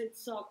 Italians and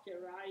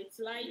soccer, right? It's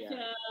like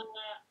Yeah.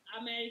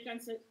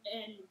 Americans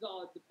and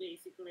God,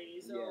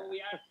 basically. So Yeah.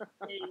 we are the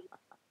same.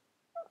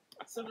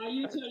 So I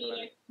That's usually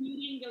funny. like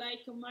feeling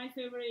like my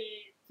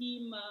favorite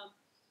team.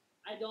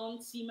 I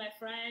don't see my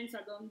friends.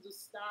 I don't do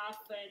stuff,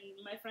 and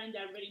my friends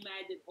are very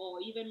mad. At, oh,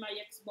 even my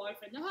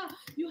ex-boyfriend.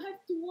 You have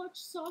to watch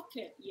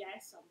soccer.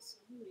 Yes, I'm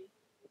sorry.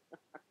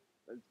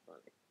 That's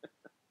funny.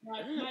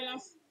 My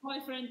last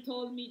boyfriend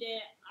told me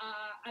that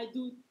I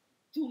do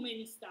too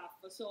many stuff,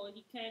 so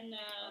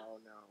Oh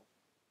no.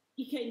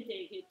 he can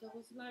take it. I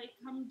was like,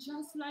 I'm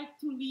just like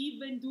to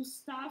live and do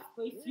stuff.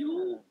 If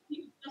you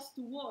Yeah. just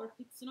to work,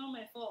 it's not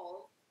my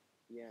fault.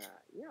 Yeah.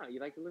 Yeah. You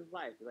like to live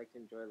life. You like to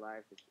enjoy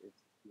life.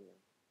 It's.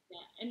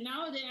 Yeah, and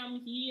now that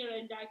I'm here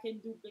and I can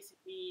do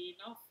basically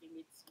nothing,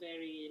 it's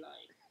very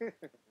like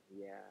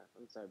Yeah.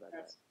 I'm sorry about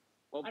that. that's.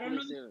 I don't Hopefully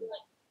know if soon.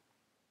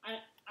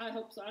 like, I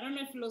hope so. I don't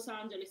know if Los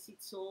Angeles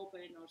it's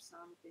open or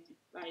something.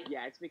 Like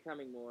Yeah, it's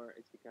becoming more.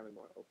 It's becoming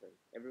more open.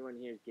 Everyone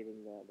here is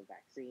getting the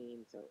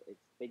vaccine, so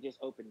they just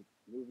opened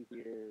movie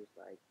theaters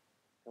like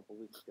a couple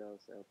weeks ago.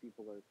 So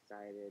people are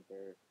excited.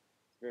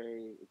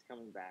 It's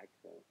coming back.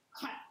 So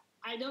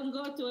I don't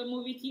go to a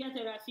movie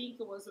theater. I think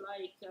it was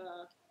like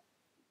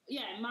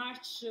yeah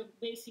March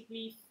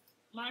basically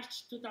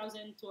March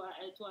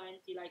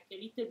 2020, like a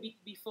little bit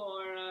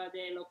before the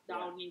yeah,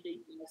 lockdown in the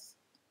US.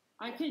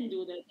 I yeah, can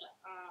do that.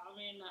 I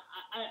mean,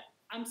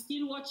 I'm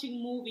still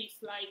watching movies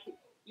like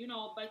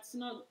but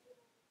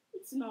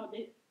it's not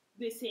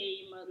the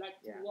same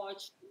like to yeah,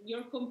 watch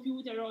your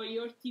computer or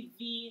your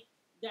TV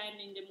than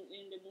in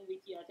the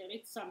movie theater.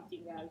 It's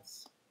something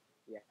else.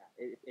 yeah.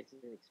 It's an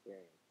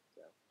experience.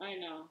 So I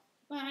know.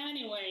 But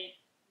anyway,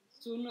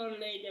 sooner or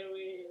later,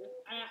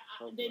 the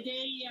hopefully,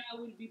 day I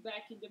will be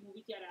back in the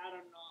movie theater, I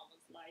don't know. I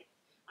was like,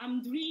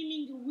 I'm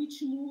dreaming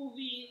which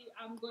movie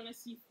I'm gonna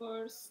see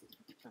first.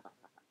 I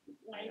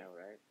Like know,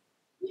 right?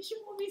 which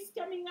movie is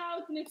coming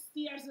out next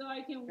year so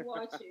I can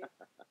watch it.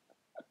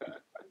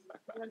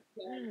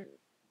 Okay.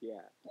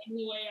 Yeah.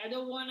 Anyway, I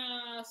don't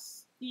wanna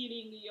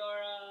stealing your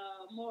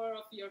more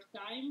of your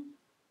time.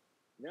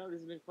 No,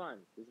 this has been fun.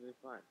 This has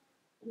been fun.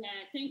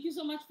 Yeah, thank you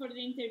so much for the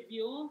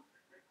interview.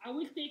 I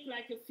will take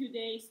like a few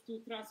days to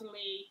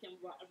translate and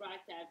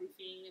write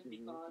everything Hmm.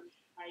 because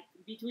like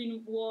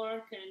between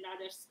work and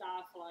other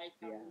stuff, like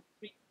Yeah. I'm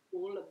pretty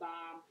cool.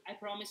 But I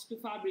promised to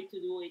Fabri to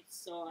do it,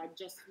 so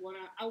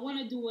I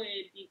wanna do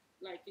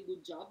like a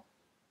good job.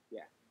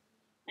 Yeah.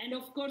 And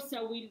of course,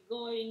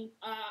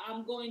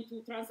 I'm going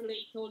to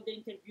translate all the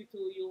interview to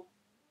you,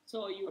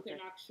 so you can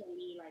Okay.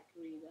 actually like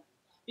read.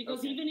 Because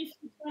Okay. even if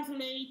you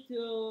translate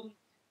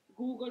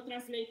Google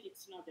Translate,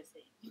 it's not the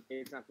same.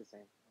 It's not the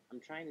same. I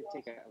was trying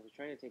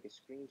to take a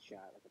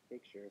screenshot, like a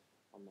picture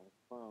on my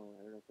phone.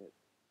 I don't know if it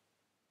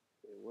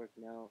worked.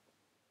 No.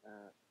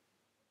 Uh,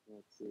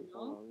 let's see.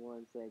 Hold No. on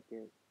 1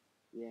 second.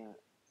 Yeah.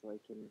 So I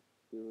can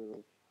do a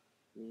little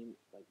meme.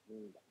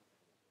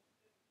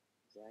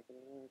 Is that gonna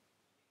work?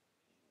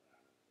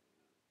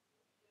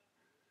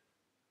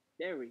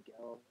 There we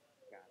go.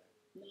 Got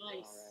it. All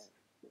Nice.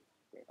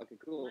 right. Okay.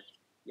 Cool. Nice.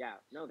 Yeah.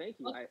 No. Thank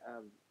you. Okay. I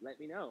Let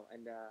me know,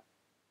 and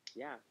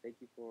yeah. Thank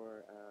you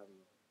for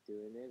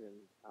doing it, and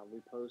I'll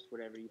repost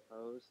whatever you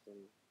post, and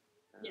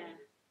Yeah.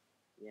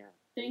 yeah.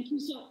 Thank you.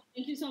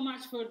 Thank you so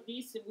much for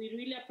this. We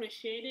really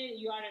appreciate it.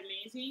 You are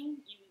amazing.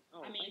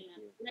 Oh, I thank mean,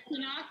 you. like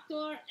an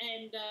actor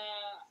and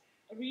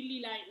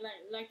really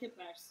like a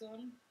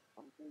person.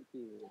 Oh, thank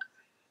you.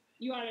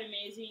 You are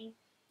amazing.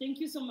 Thank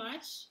you so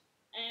much.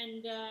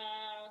 And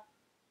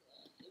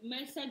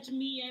message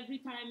me every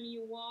time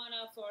you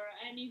wanna for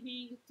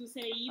anything to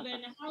say.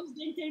 Even how's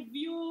the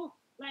interview?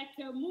 Like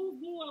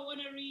move. I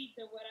wanna read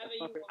whatever you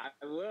want.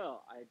 I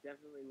will. I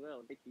definitely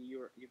will. Thank you.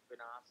 You've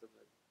been awesome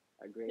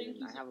and great. Thank And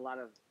you I so have a lot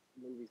of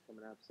movies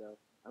coming up, so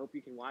I hope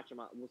you can watch them.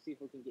 We'll see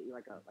if we can get you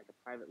like a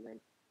private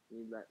link. And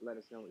you let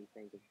us know what you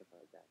think and stuff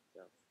like that.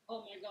 So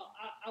Oh my god,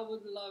 I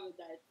would love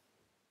that.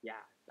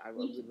 yeah, I Thank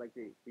would you. like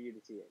for you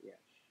to see it. Yeah.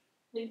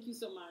 Thank you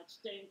so much.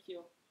 Thank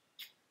you.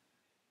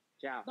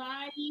 Ciao.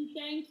 Bye.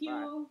 Thank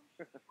Bye. you.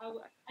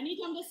 I need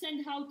to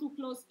understand how to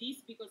close this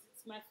because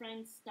it's my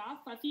friend's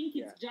stuff. I think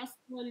Yeah. it's just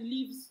a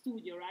live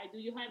studio, right? Do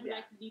you have Yeah.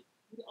 like live?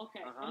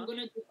 Okay, Uh I'm huh.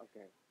 gonna do.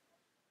 Okay.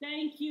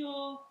 Thank you.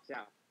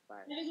 Ciao.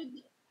 Bye. Have a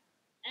good,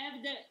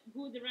 have the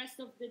good rest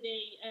of the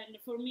day. And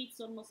for me, it's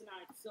almost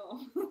night. So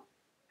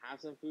Have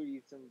some food.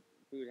 Eat some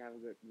food. Have a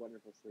good,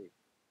 wonderful sleep.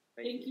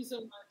 Thank thank you. you so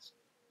much.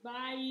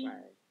 Bye.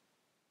 Bye.